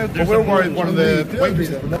du lämna ut? We're worried one of the waiters.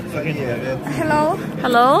 Hello?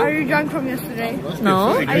 Hello? Are you drunk from yesterday?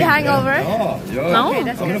 No. Are you hungover? No. Okay,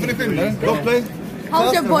 that's good.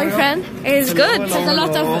 How's your boyfriend? It's good. There's a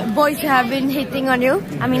lot of boys who have been hitting on you.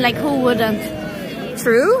 I mean, like, who wouldn't?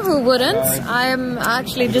 True, who wouldn't? I'm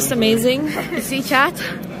actually just amazing. You see, chat?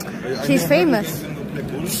 She's famous.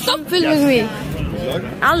 Stop filming me.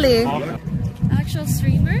 Ali. Actual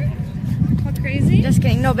streamer? What crazy? Just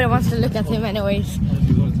kidding. Nobody wants to look at him anyways.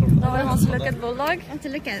 Nobody wants to look at Bulldog? I want to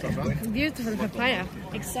look at beautiful papaya.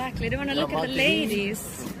 Exactly. They want to look at the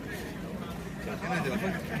ladies.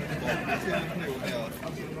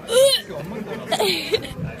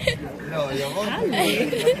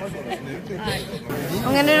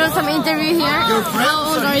 I'm gonna do some interview here.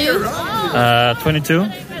 How old are you? 22.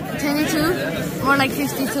 22? More like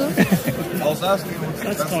 52?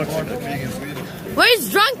 Let's talk.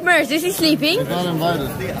 Where's Drunk Merce? Is he sleeping? He's not invited.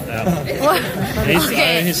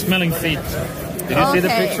 Yeah. He's smelling feet. Did you see the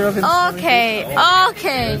picture of him? Okay.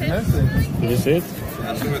 Did you see it?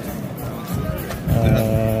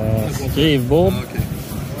 Skrivbord.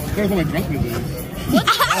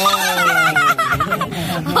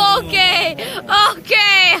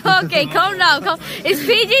 Okay, calm down. It's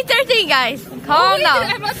PG-13, guys. Calm down.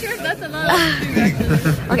 I'm not sure if that's allowed.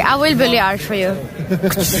 Okay, I will bully Arch for you.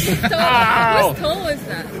 Whose toe is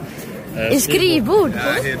that? It's skrivbord.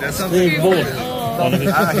 Skrivbord.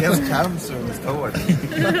 He has cancer in his toe.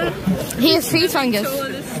 He has feet fungus.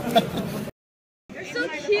 You're so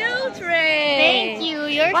cute, Ray. Thank you.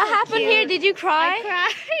 You're What so happened cute. here? Did you cry? I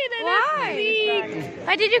cried. Why?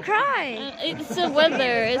 Why did you cry? It's the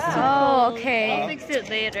weather. It's too cold. Okay. I'll fix it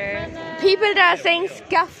later. People that are saying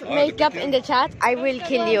scuff makeup in the chat, I will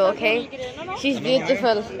kill you, okay? She's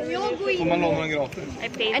beautiful. I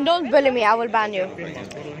paid. And don't bully me, I will ban you.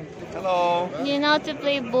 Hello. You know how to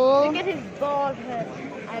play bull? Look at his bald head.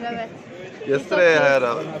 I love it. Yesterday I had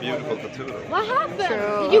a beautiful tattoo. What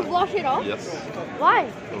happened? Did you wash it off? Yes. Why?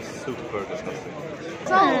 It was super disgusting.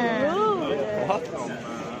 So rude. What?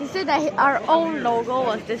 He said that our own logo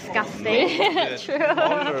was disgusting. True.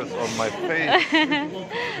 Colors on my face.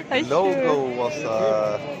 The logo was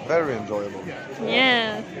very enjoyable.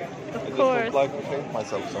 Yeah, of I just course. don't like to paint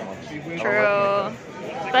myself so much. True.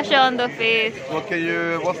 Especially on the face.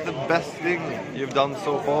 What's the best thing you've done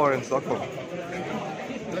so far in Stockholm?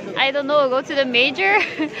 I don't know, go to the major?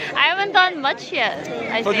 I haven't done much yet.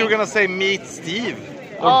 I thought you were think. gonna say meet Steve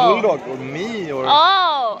or Oh. Bulldog or me or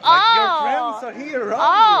your friends are here, aren't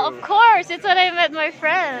Oh, you? of course, it's when I met my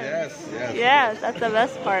friend. Yes. Yes, that's the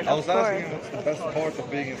best part, I of was course. asking what's the best part of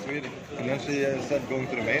being in Sweden, and then she said going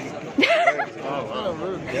to the major.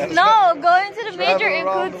 Yes. No, going to the major Travel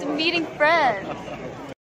around includes the world. meeting friends.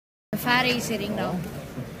 The fatty is sitting down.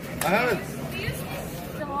 I haven't.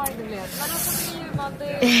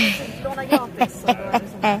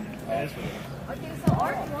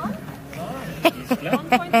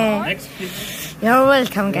 You're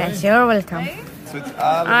welcome, guys. You're welcome. So it's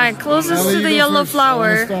Ali. Alright, closest to the yellow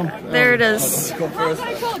flower. There it is.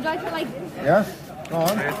 Yes, go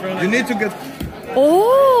on. You need to get...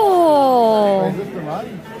 Oh!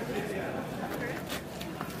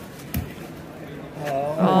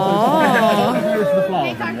 Oh!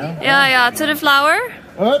 Yeah, to the flower.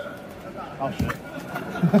 Ali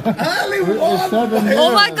won!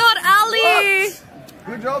 Oh my god, Ali!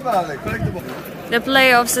 Good job, Ali. Collect the ball. The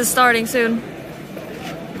playoffs is starting soon.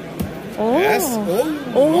 Oh, Yes.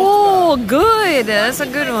 Oh, good. That's a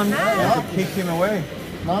good one. Kick him away.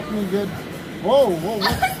 Not me good. Whoa.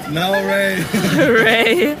 Now, Ray.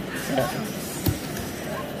 Ray.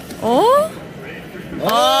 Oh.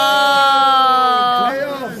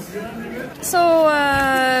 So,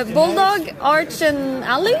 Bulldog, Arch, and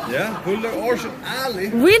Ali? Yeah, Bulldog, Arch, and Ali.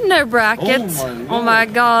 Winner bracket. Oh my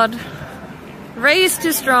god. Ray is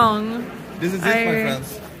too strong. This is it, my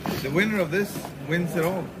friends. The winner of this wins it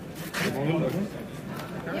all.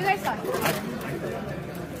 You guys start.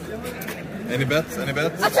 Any bets?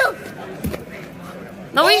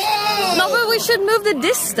 No, but we should move the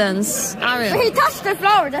distance. He touched the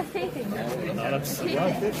flower. That's taking.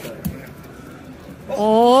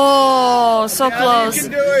 Oh, so close. You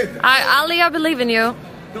can do it. Ali, I believe in you.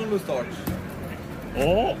 Don't lose touch.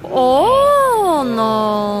 Oh,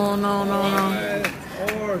 no.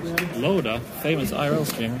 Loda, famous IRL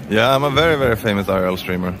streamer. Yeah, I'm a very, very famous IRL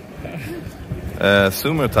streamer.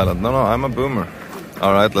 Zoomer talent. No, I'm a boomer.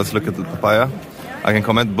 All right, let's look at the papaya. I can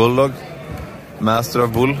comment Bulldog, Master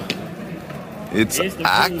of Bull. It's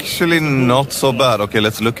actually not so bad. Okay,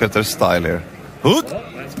 let's look at their style here. Hoot!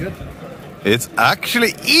 That's good. It's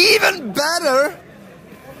actually even better.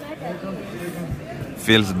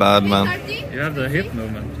 Feels bad, man. You have the hip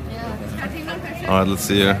movement. All right, let's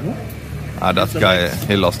see here. That guy,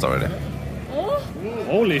 he lost already.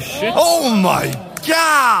 Holy shit. Oh my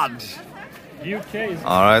god! UK is...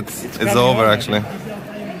 All right, it's over actually.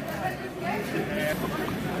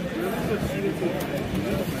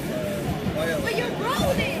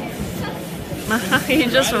 He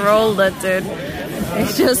just rolled it, dude. He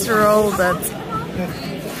just rolled it.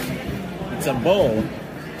 It's a ball.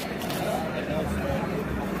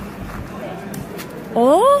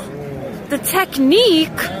 Oh, the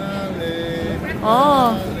technique.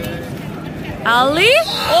 Oh, Ali.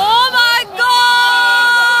 Oh my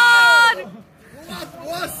god! What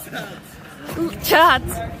was that? Chat.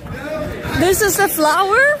 This is the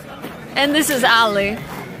flower, and this is Ali.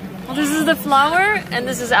 This is the flower, and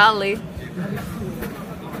this is Ali.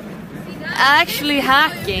 Actually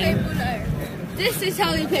hacking. This is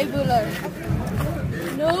how you play Buller.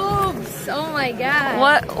 Noobs. Oh my god.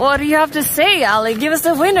 What do you have to say, Ali? Give us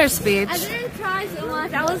the winner speech. I didn't try so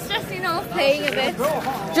much. I was just, playing a bit.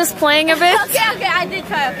 Just playing a bit? Okay, I did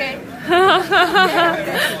try, okay.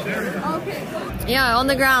 Okay. Yeah, on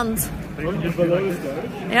the ground.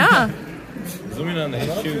 Yeah. Zoom in on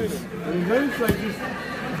his shoes.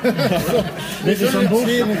 This is some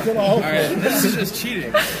bullshit. Alright, this is just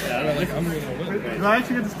cheating. Yeah, I'm gonna win. Do I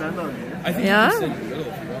actually get to stand on here? I think you can stand in the middle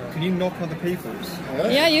if you want. Can you knock other people's?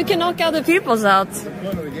 Yeah, you can knock other people's out.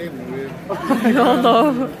 One of the game I don't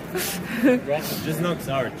know. Just knocks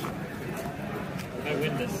Arch. I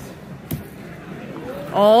win this.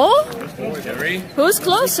 Oh? Jerry? Who's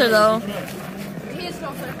closer though? He is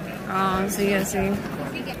closer. Oh, I see.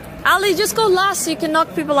 Ali, just go last so you can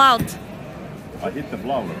knock people out. I hit the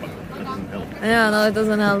flower, but that doesn't help. Yeah, no, it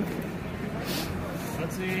doesn't help.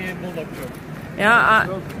 Let's see Bulldog show. Yeah,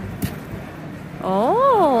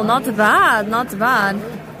 oh, not bad.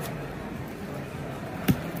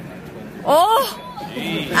 Oh!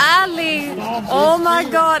 Ali! Oh my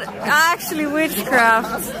god, actually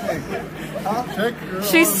witchcraft.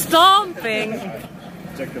 She's stomping.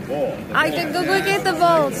 Check the ball. I can go get the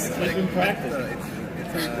balls.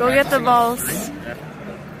 Go get the balls.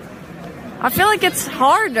 I feel like it's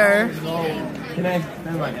harder. Can I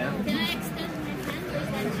extend my hand?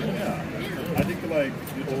 I think like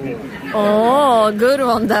you just need to... Oh, good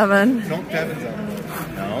one, Devin. Knock Devin's out.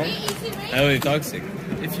 No. That would be toxic.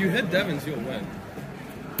 If you hit Devins, you'll win.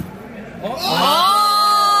 Oh!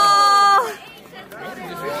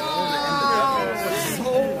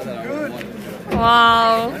 So good.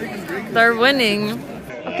 Wow. They're winning.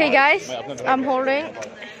 Okay, guys, I'm holding.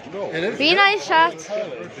 Be nice, chat. This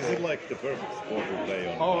is like the perfect sport to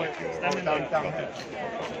play on. Oh, like your...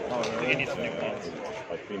 You need some new pants.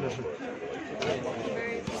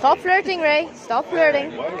 Stop flirting, Ray. Stop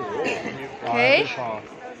flirting. Okay.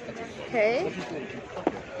 Okay.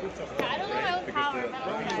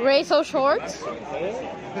 Ray so short.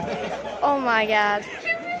 Oh my god.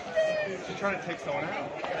 She's trying to take someone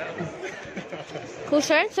out. Whose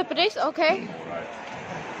turn? Separate? Okay.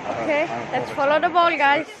 Okay, let's follow the ball,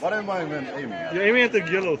 guys. What am I aiming at? You're aiming at the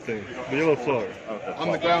yellow thing, the yellow floor. Okay.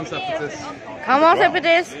 On the ground, Separatist. Come on,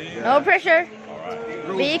 Separatist. No pressure.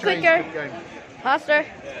 Be quicker. Faster.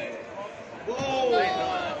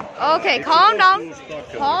 Okay, calm down.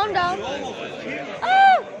 Calm down.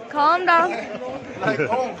 Oh, calm down. Like,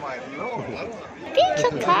 oh my lord. It's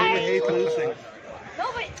okay. Hate losing.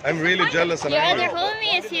 I'm really jealous and Your other angry.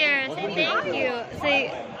 homie is here. Say thank you.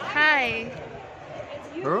 Say hi.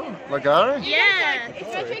 Who? Lagari? Yeah.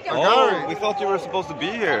 Oh, we thought you were supposed to be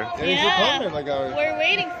here. Yeah. We're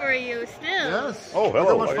waiting for you still. Yes. Oh, hello.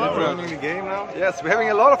 How much fun we're having the game now? Yes, we're having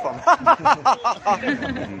a lot of fun.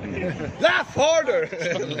 Laugh harder!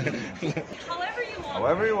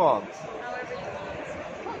 However you want.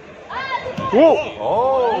 Whoa!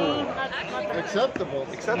 Oh! Acceptable.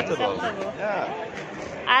 Acceptable. Yeah.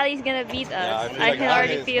 Ali's gonna beat us. Yeah, I can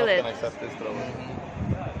already feel it.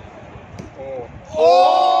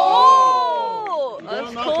 Oh!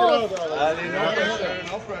 That's cool.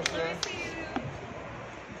 No pressure.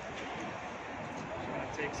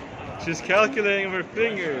 She's calculating with her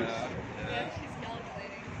fingers.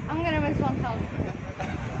 I'm gonna miss 1,000.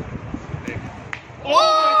 Oh!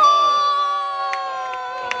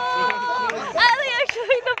 Ali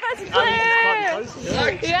actually the best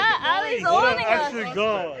player! Yeah, Ali's owning us. Actually,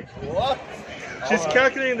 God. What? She's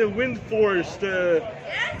calculating the wind force, the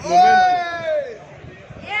momentum.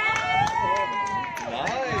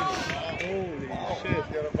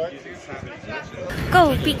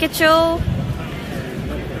 Go, Pikachu!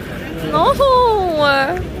 No!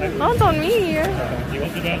 Not on me!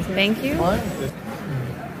 Thank you.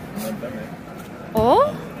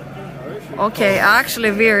 Oh? Okay, actually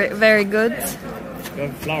very, very good. You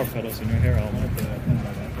have flower petals in your hair. I want to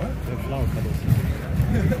have flower petals.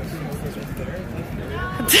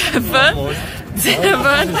 Devon?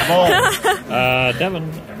 Devon? Devon,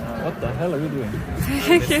 what the hell are you doing?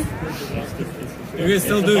 You can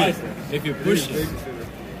still do it. If you push it,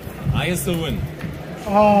 I can still win.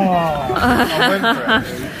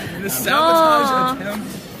 The sabotage attempt.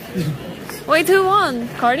 Wait, who won?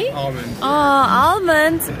 Cardi? Almond. Oh,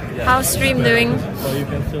 Almond. How's stream doing?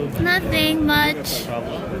 Nothing much.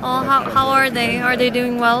 Oh, how are they? Are they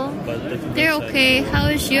doing well? They're okay. How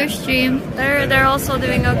is your stream? They're also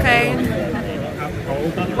doing okay.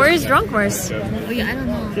 Where is Drunkworth? Oh, yeah, I don't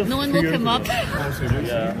know. No one woke him up. I don't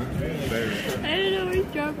know where's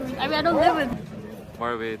Drunkworth. I mean, I don't live with. What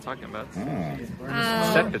are we talking about?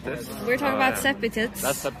 Sepitus. We're talking about Sepitus.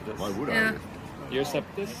 That's Sepitus. Why would I? Yeah. You're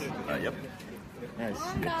Sepitus? Yep. Nice.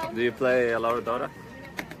 Do you play a lot of Dota?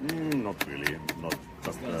 Not really. Not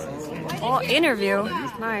just. Oh, interview.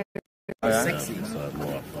 Nice. Sexy.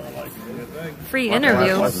 Free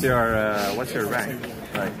interview. What's your rank?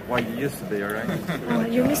 Like, what used to be your rank? Oh,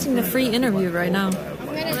 you're missing the free interview right now.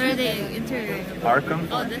 Where are they interviewing? Arkham?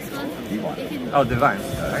 Oh, this one? Oh, Divine.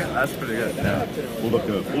 That's pretty good. Yeah.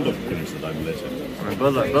 Bulldog finished that I'm legend. I mean,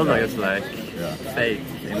 Bulldog is like fake,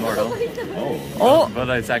 immortal. Oh,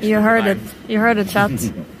 Bulldog is actually you heard Divine. it. You heard it, chat.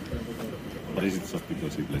 But is it just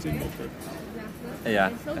because he plays Invoker?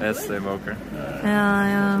 Yeah, it's the Evoker.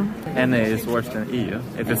 Yeah. NA is worse than EU,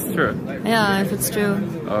 if it's true. Yeah, if it's true.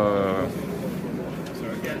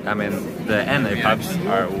 I mean, the NA pubs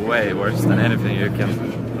are way worse than anything you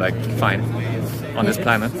can like find on this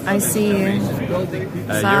planet. I see.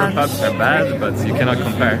 Euro pubs are bad, but you cannot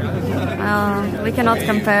compare. We cannot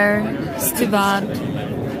compare. It's too bad.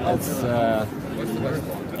 It's,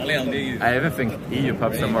 I even think EU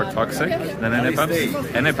pubs are more toxic than NA pubs.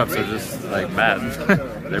 NA pubs are just like bad.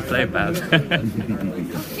 They play bad.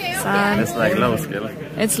 Sad. It's like low skill.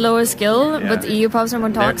 It's lower skill, but EU pubs are more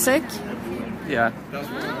toxic. Yeah.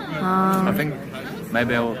 I think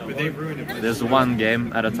maybe there's one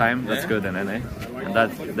game at a time that's good in NA, and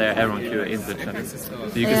that there everyone queue into each other. So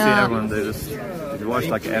you can see everyone. They just if you watch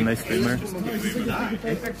like an NA streamer.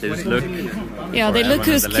 They just look. Yeah, they look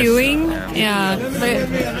who's queuing. Yeah,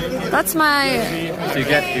 that's my. So you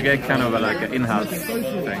get kind of like an in-house thing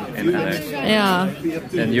in NA. Yeah.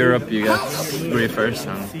 In Europe, you get griefers.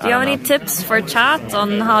 Do you have any tips for chat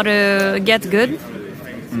on how to get good?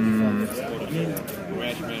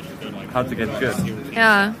 How to get good?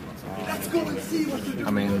 Yeah.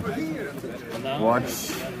 I mean,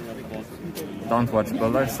 don't watch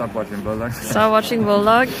Bulldog. Stop watching Bulldog. Stop watching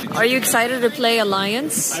Bulldog. Are you excited to play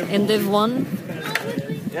Alliance in Div 1?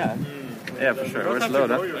 Yeah. Yeah, for sure. Where's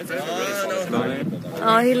Loda?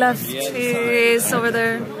 Oh, he left. He's over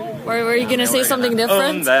there. Were you gonna say something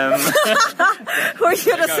different? Them. Were you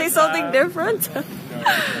gonna say something different?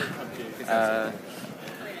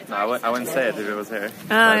 No, I wouldn't say it if it was here.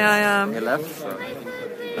 Yeah. He left, so...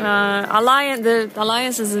 The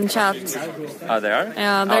Alliance is in chat. Oh, they are?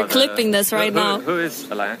 Yeah, they're clipping this right now. Who is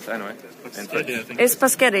Alliance anyway? It's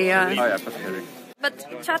Paschetti, yeah. Oh yeah, Paschetti. But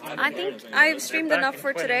chat, I think I've streamed enough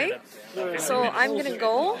for today, so I'm gonna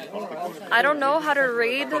go. I don't know how to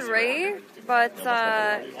raid Ray, but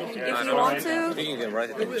if you want to, You can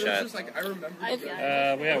write it in the chat.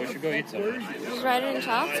 Yeah, we should go eat some. just write it in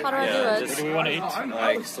chat. How do I do it? What do we want to eat?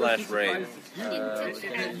 Like /raid.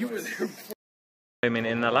 I mean,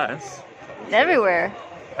 in Alliance? Everywhere.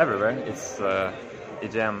 Everywhere. It's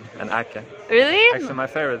EGM and Ake. Really? Actually, my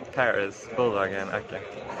favorite pair is Bulldog and Ake.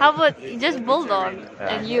 How about just Bulldog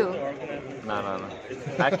and you? No.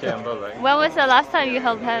 Ake and Bulldog. When was the last time you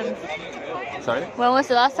held hands? Sorry? When was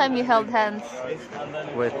the last time you held hands?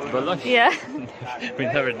 With Bulldog? Yeah. We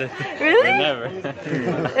never did. Really? We never.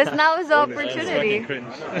 It's now is the opportunity.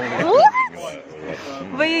 What?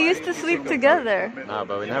 But you used to sleep together. No,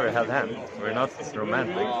 but we never held hands. We're not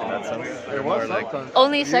romantic in that sense. We're more like...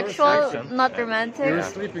 Only sexual, action. not romantic? You were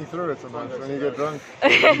sleeping through it sometimes when you get drunk.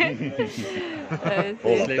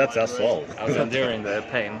 Oh, that's assault. I was enduring the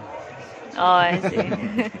pain. Oh, I see.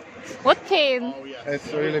 What pain?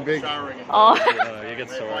 It's really big. Oh. You get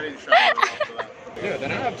sore. Yeah,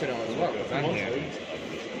 then I have to know as well, because I'm here.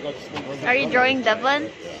 Are you drawing Devlin?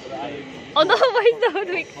 Oh no, why is the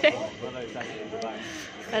hoodwink there?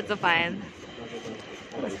 That's a fine.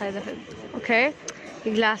 Let's hide the hood. Okay,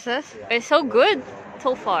 your glasses. It's so good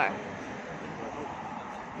so far.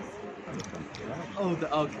 Oh,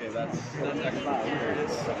 okay, that's actually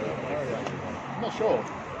I'm not sure.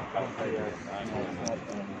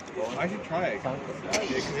 I should try it.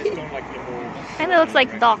 It's going like Kinda looks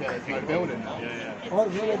like Doc.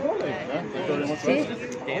 See?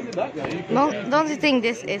 Don't you think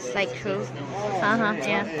this is like true?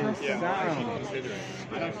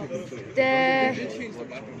 Yeah.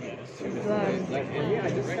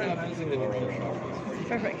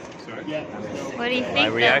 Perfect. What do you think? My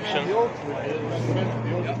reaction?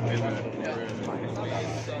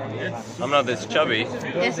 I'm not this chubby.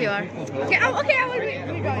 Yes, you are. Okay, I will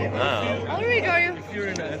redraw you. Oh. I'll redraw you.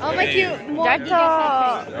 I'll make you more.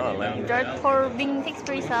 Dart for being fixed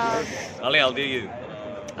for yourself. Ali, I'll do you.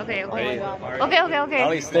 Okay. Ready? Okay.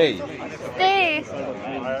 Ali, stay. Stay.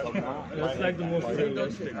 That's like the most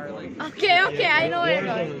realistic. Okay, I know where you're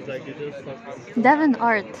going. Devon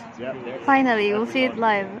art. Finally, we'll see it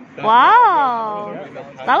live. Wow!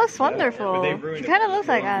 That looks wonderful. She kind of looks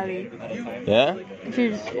like Ali. Yeah?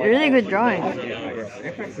 She's really good drawing.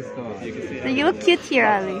 So you look cute here,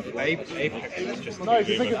 Ali. No, it's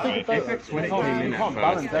just like a big Apex. You can't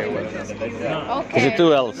balance everything. Is it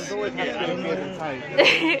 2 L's?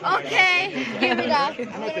 Okay, give me that. I'm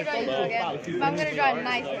gonna draw you again. But I'm gonna draw it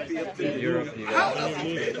nice.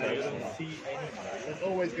 It's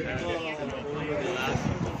always going to be the last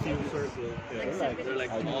few circles. They're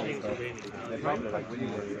like all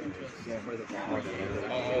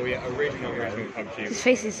Oh yeah, original PUBG. His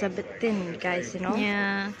face is a bit thin, guys, you know?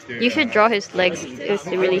 Yeah. You should draw his legs. It's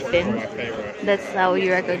really thin. That's how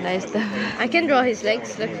you recognize them. I can draw his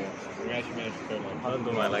legs. Look. I don't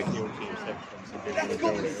do my legs.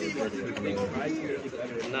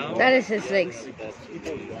 That is his legs.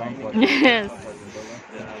 Yes.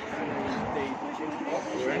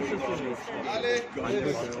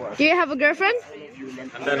 Do you have a girlfriend?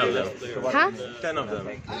 10 of them. Huh? 10 of them.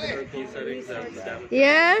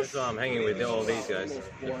 Yes. So I'm hanging with all these guys.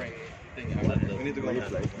 We need to go now.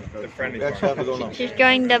 The friend We actually have to go now. She's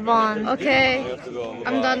drawing Devon. Okay.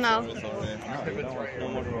 I'm done now. You're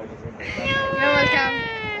welcome.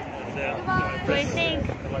 What do you think?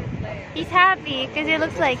 He's happy because it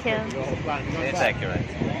looks like him. It's accurate.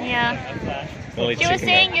 Yeah. Only She was chicken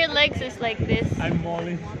saying your legs is like this. I'm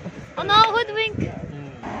Molly. Oh no, hoodwink!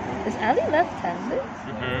 Is Ali left-handed?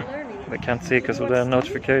 They can't see because of the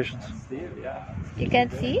notifications. You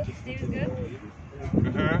can't see? I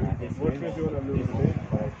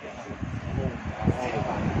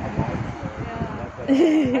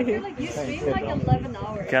feel like you stream like 11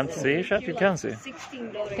 hours. Can't see, chat? You can see.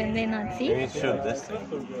 Can they not see? You should this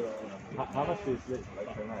thing. How much is this?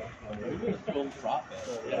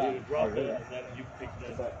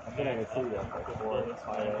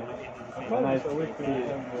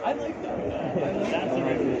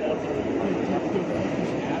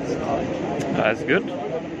 That's good.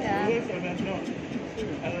 Yeah.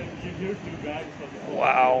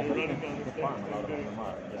 Wow.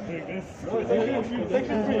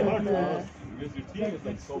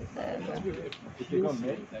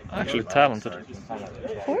 Actually talented.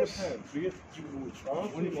 Of course.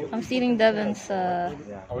 I'm stealing Devon's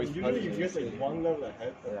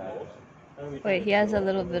Wait, he has a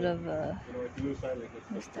little bit of a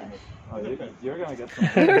mustache. Oh, you're gonna get some.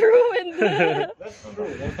 Ruined.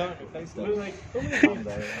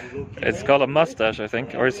 It's called a mustache, I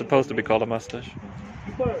think, or it's supposed to be called a mustache.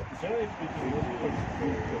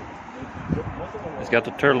 He's got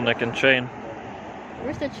the turtleneck and chain.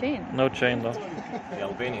 Where's the chain? No chain though. The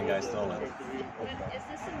Albanian guy stole it.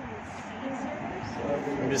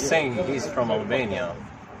 I'm just saying he's from Albania.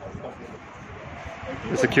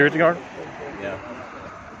 The security guard? Yeah.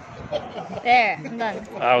 There, I'm done.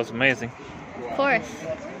 That was amazing. Of course.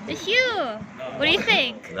 The shoe! What do you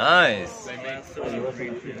think? Nice.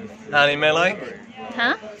 Anime like?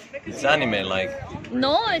 Huh? It's anime like.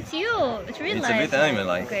 No, it's you. It's real It's life. a bit anime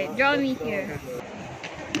like. Okay, draw me here.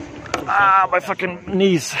 Ah, my fucking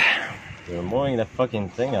knees. You're moving the fucking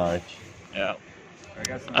thing, Arch. Yeah.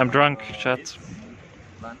 I'm drunk, chat.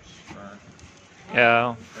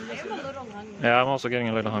 Yeah. Yeah, I'm also getting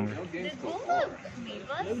a little hungry.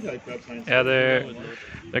 Yeah,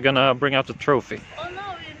 they're gonna bring out the trophy.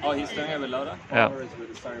 Oh, he's staying here with Laura? Yeah. Or is with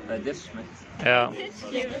the Smith? Yeah.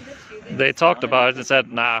 They talked about it and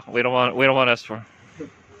said, nah, we don't want Estor.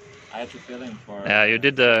 I had to fill in for. Yeah, you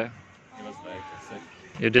did the. He was like sick.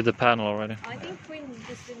 You did the panel already. I think Queen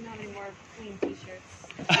just didn't have any more clean t-shirts.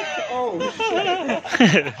 Oh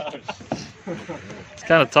shit! It's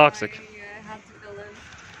kind of toxic. I had to fill in.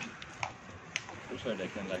 I'm sure they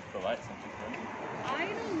can like provide something for him. I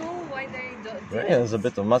don't know why they don't. Yeah, there's a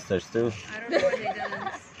bit of mustache too. I don't know why they didn't.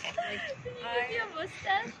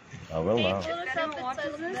 mustache? I will now. If anyone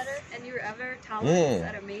watches this and you're ever talented Yeah.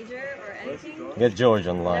 at a major or anything, Get George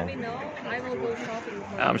let me online. know. I will go shopping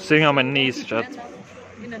for I'm you. sitting on my knees, chat.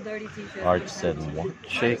 In a dirty t-shirt. Arch said what?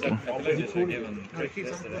 Shaking. Yeah, but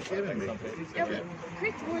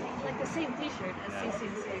Crit wore like the same t-shirt as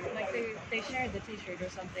CCC. Like they shared the t-shirt or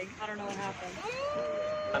something. I don't know what happened.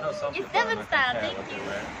 I know some It's Devon style, thank you.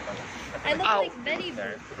 I look like Betty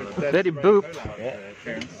Boop. Betty Boop. Yeah.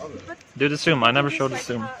 Do the zoom. I never showed the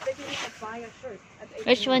zoom.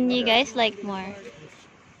 Which one do you guys like more?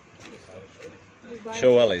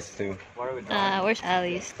 Show Alice too. Where's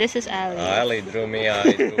Alice? This is Ali. Ali drew me. I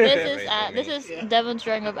drew This is Devon's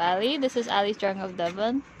drawing of Ali. This is Ali's drawing of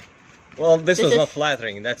Devon. Well, this was is- not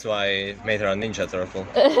flattering. That's why I made her a ninja turtle.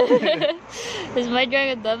 This is my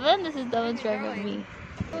drawing of Devon. This is Devon's drawing of me.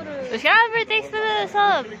 Subscriber, thanks for the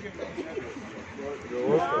sub.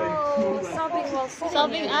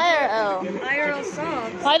 Subbing IRL. IRL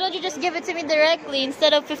subs. Why don't you just give it to me directly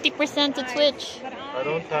instead of 50% to Twitch? I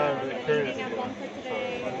don't have the currency.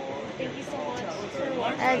 Thank you so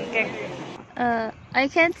much. Okay. I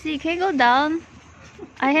can't see. Can you go down?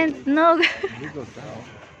 I can't. No.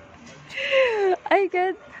 I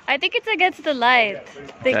can't. I think it's against the light.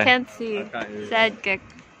 They Okay. can't see. Sad kick.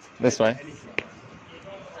 This way.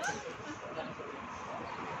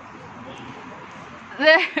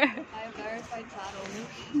 There.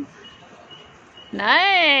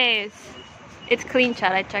 Nice. It's clean,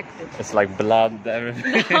 chat. I checked it. It's like blood.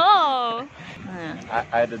 Everything. Oh.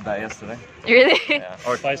 I did that yesterday. Really? Yeah.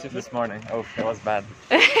 Or this morning. Oh, it was bad.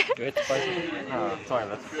 You ate spicy? No,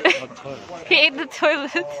 toilet. What toilet? He ate the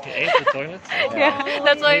toilet. He ate the toilet? Yeah,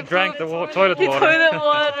 that's why he drank the toilet the water. toilet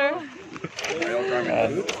water.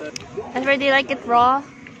 Edward, do you like it raw?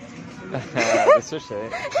 The sushi.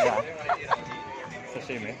 Yeah.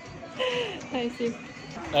 Sashimi. I see.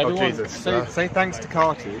 Oh Jesus! Say thanks to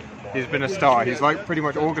Carty. He's been a star. He's like pretty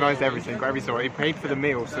much organised everything, got every sort. He paid for the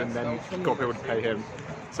meals and then got people to pay him.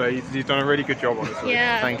 So he's done a really good job, honestly.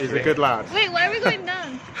 Yeah. Thank you. He's a good lad. Wait, why are we going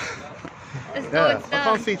down? Let's go, Yeah. it's I down.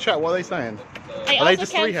 can't see chat. What are they saying? I Are they also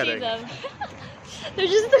just can't see three-heading? them. They're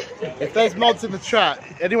just... If there's mods in the chat,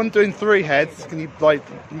 anyone doing 3 heads, can you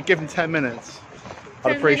give them 10 minutes?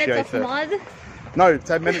 I'd 10 appreciate minutes of it. mod? No,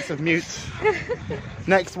 10 minutes of mute.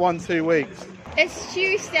 Next 1-2 weeks. It's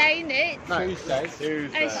Tuesday, Nate. No, Tuesday.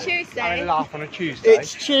 It's Tuesday. I laugh on a Tuesday.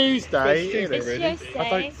 It's Tuesday. It's really.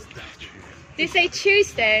 Tuesday. Do you say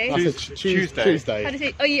Tuesday? I said Tuesday. How do you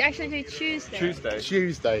say? Oh, you actually say Tuesday.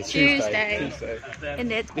 Tuesday.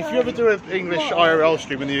 And it. If you ever do an English IRL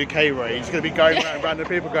stream in the UK range, it's going to be going around random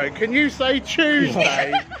people going, can you say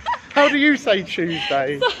Tuesday? How do you say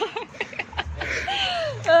Tuesday?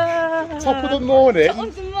 Top of the morning. Top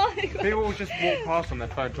of the morning. People will just walk past on their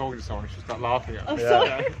phone talking to someone and just start laughing at them. Oh,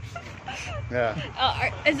 sorry. Yeah.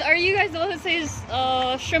 Are you guys the one who says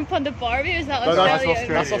shrimp on the barbie? Or is that No, Australian?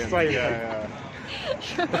 that's Australian. Yeah.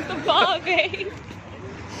 Shrimp on the barbie.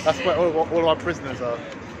 That's where all of our prisoners are.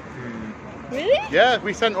 Really? Yeah,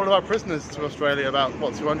 we sent all of our prisoners to Australia about,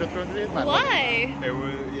 what, 200, 300 years back? Why? It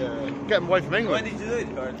was, yeah. Get them away from England. Why did you do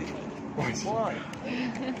it, Carty? Why?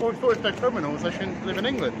 Well, we thought if they're criminals, they shouldn't live in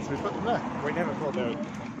England, so we put them there. We never thought they would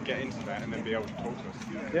get into that and then be able to talk to us.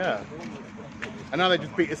 Yeah. And now they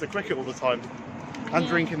just beat us at cricket all the time. And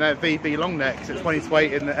drinking their VB long necks at 20 to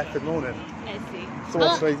 8 in the effing morning. I see. So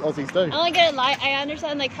what Aussies do. I'm not gonna lie, I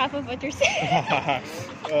understand like half of what you're saying.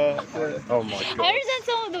 Oh my god. I understand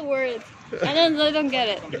some of the words. I don't get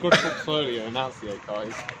it. You've got to talk slowly and enunciate,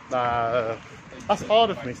 guys. That's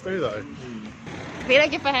harder for me to do though. I feel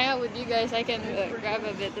like if I hang out with you guys, I can grab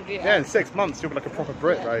a bit of your Yeah, in 6 months you'll be like a proper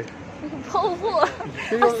Brit, right? Bottle of water.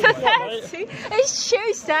 I'm so fancy. It's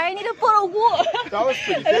Tuesday, I need a bottle of water. That was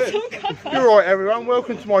pretty good. You're right everyone,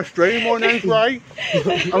 welcome to my stream. My name's Ray. I'm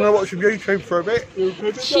going to watch some YouTube for a bit. YouTube.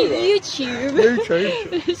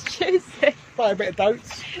 It's Tuesday. Play a bit of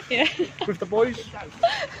Dotes. Yeah. With the boys.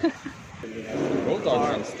 Bulldog's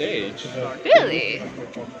on stage. Really?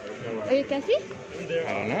 Oh, you can see? I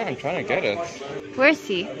don't know, I'm trying to get it. Where's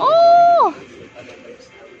he? Oh!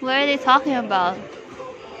 What are they talking about?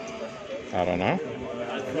 I don't know.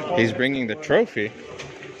 He's bringing the trophy.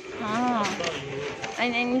 Oh. I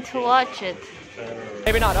need to watch it.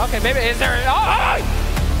 Maybe not. Okay, maybe. Is there. Oh!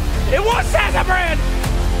 It was Santa Brand!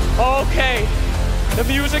 Okay. The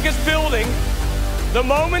music is building. The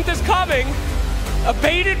moment is coming. A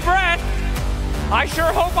bated breath. I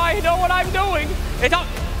sure hope I know what I'm doing.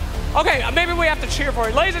 Okay, maybe we have to cheer for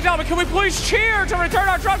it. Ladies and gentlemen, can we please cheer to return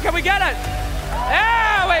our drum? Can we get it?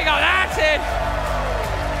 There we go. That's it.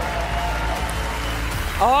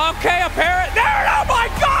 Okay, apparent. There, oh my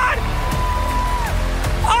God!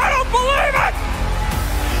 I don't believe it!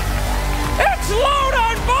 It's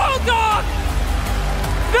AdmiralBulldog!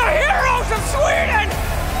 The heroes of Sweden!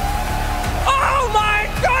 Oh my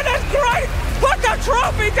goodness, great! Put the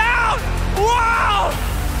trophy down! Wow!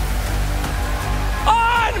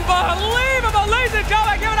 Unbelievable, ladies and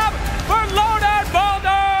gentlemen, give it up for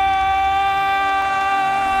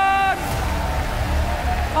AdmiralBulldog!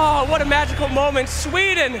 Oh, what a magical moment.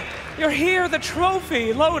 Sweden, you're here, the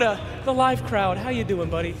trophy. Loda, the live crowd. How you doing,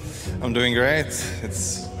 buddy? I'm doing great.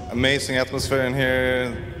 It's amazing atmosphere in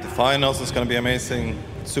here. The finals is going to be amazing.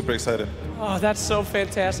 Super excited. Oh, that's so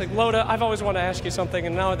fantastic. Loda, I've always wanted to ask you something,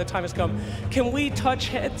 and now the time has come. Can we touch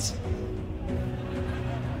heads?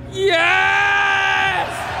 Yes!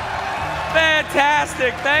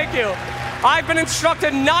 Fantastic, thank you. I've been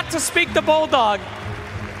instructed not to speak to Bulldog.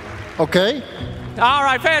 Okay. All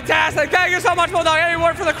right, fantastic. Thank you so much, Bulldog. Any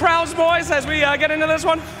word for the crowds, boys, as we get into this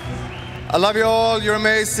one? I love you all. You're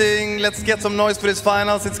amazing. Let's get some noise for this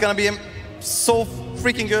finals. It's going to be so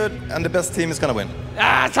freaking good, and the best team is going to win.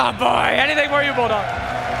 Ah, top boy. Anything for you, Bulldog?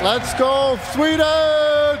 Let's go,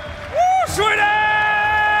 Sweden! Woo, Sweden!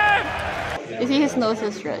 You see his nose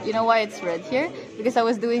is red. You know why it's red here? Because I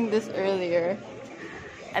was doing this earlier.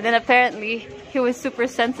 And then apparently he was super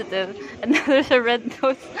sensitive. And now there's a red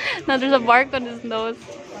nose. Now there's a mark on his nose.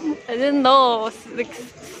 I didn't know the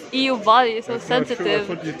EU body is so sensitive.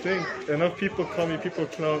 What do you think? Enough people call me people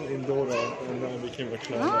clown in Dora, and now I became a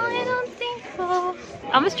clown. No, I don't think so.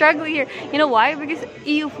 I'm struggling here. You know why? Because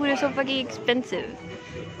EU food is so fucking expensive.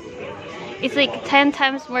 It's like 10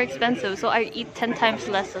 times more expensive, so I eat 10 times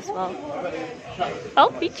less as well.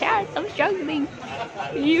 Help me, chat. I'm struggling.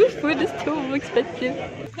 EU food is too expensive.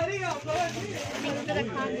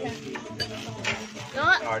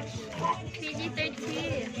 Not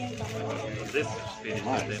PG-13. This is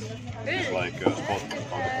it's like a spot on the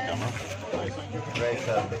camera. Ray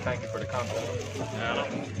said, thank you for the content.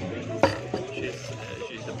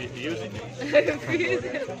 She's a bit using it.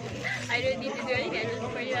 I don't need to do anything. I just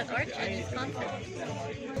pointed at Arch and his content.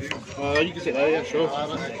 You can sit there, yeah, sure.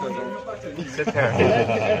 Sit there.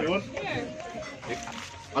 Everyone.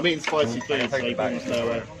 I'm eating spicy food, so you can stay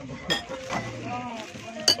away.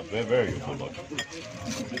 They're very good, Bulldog.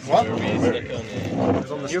 What?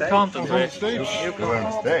 You can't on stage. You were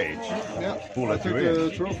on stage? Yeah. Who let you the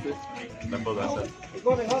in? trophy. Then Bulldog said, you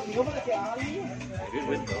did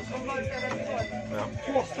win those. Yeah.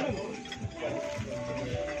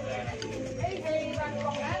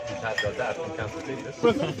 That from Kansas City.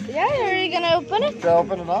 Yeah, you're really gonna open it? Can I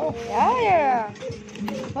open it now? Yeah.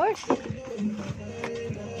 Of course.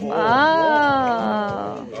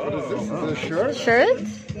 Wow. What is this? Is it a shirt? Shirt?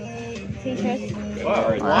 T-shirt.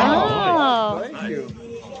 Wow. Thank you.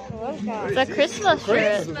 It's a Christmas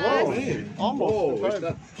shirt. Almost.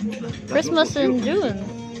 Christmas in June.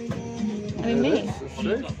 I mean May.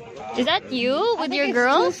 Is that you with your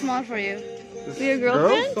girls? Too small for you. With your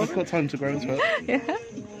girlfriend? I've got time to grow into it. Yeah.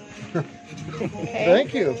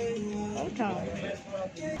 Thank you.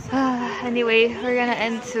 Anyway, we're gonna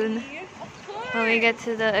end soon when we get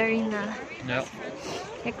to the arena. Yep.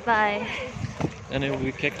 Goodbye. And it will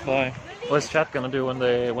be kicked by. What's chat gonna do when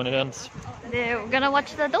it ends? They're gonna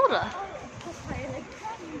watch the Dota.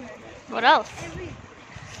 What else?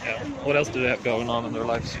 Yeah. What else do they have going on in their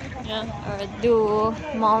lives? Yeah, or do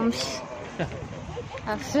moms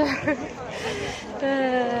after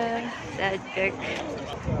sad joke.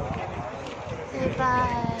 Say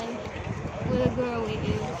bye. What a girl we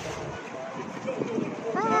is.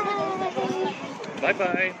 Bye. Bye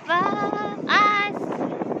bye. Bye.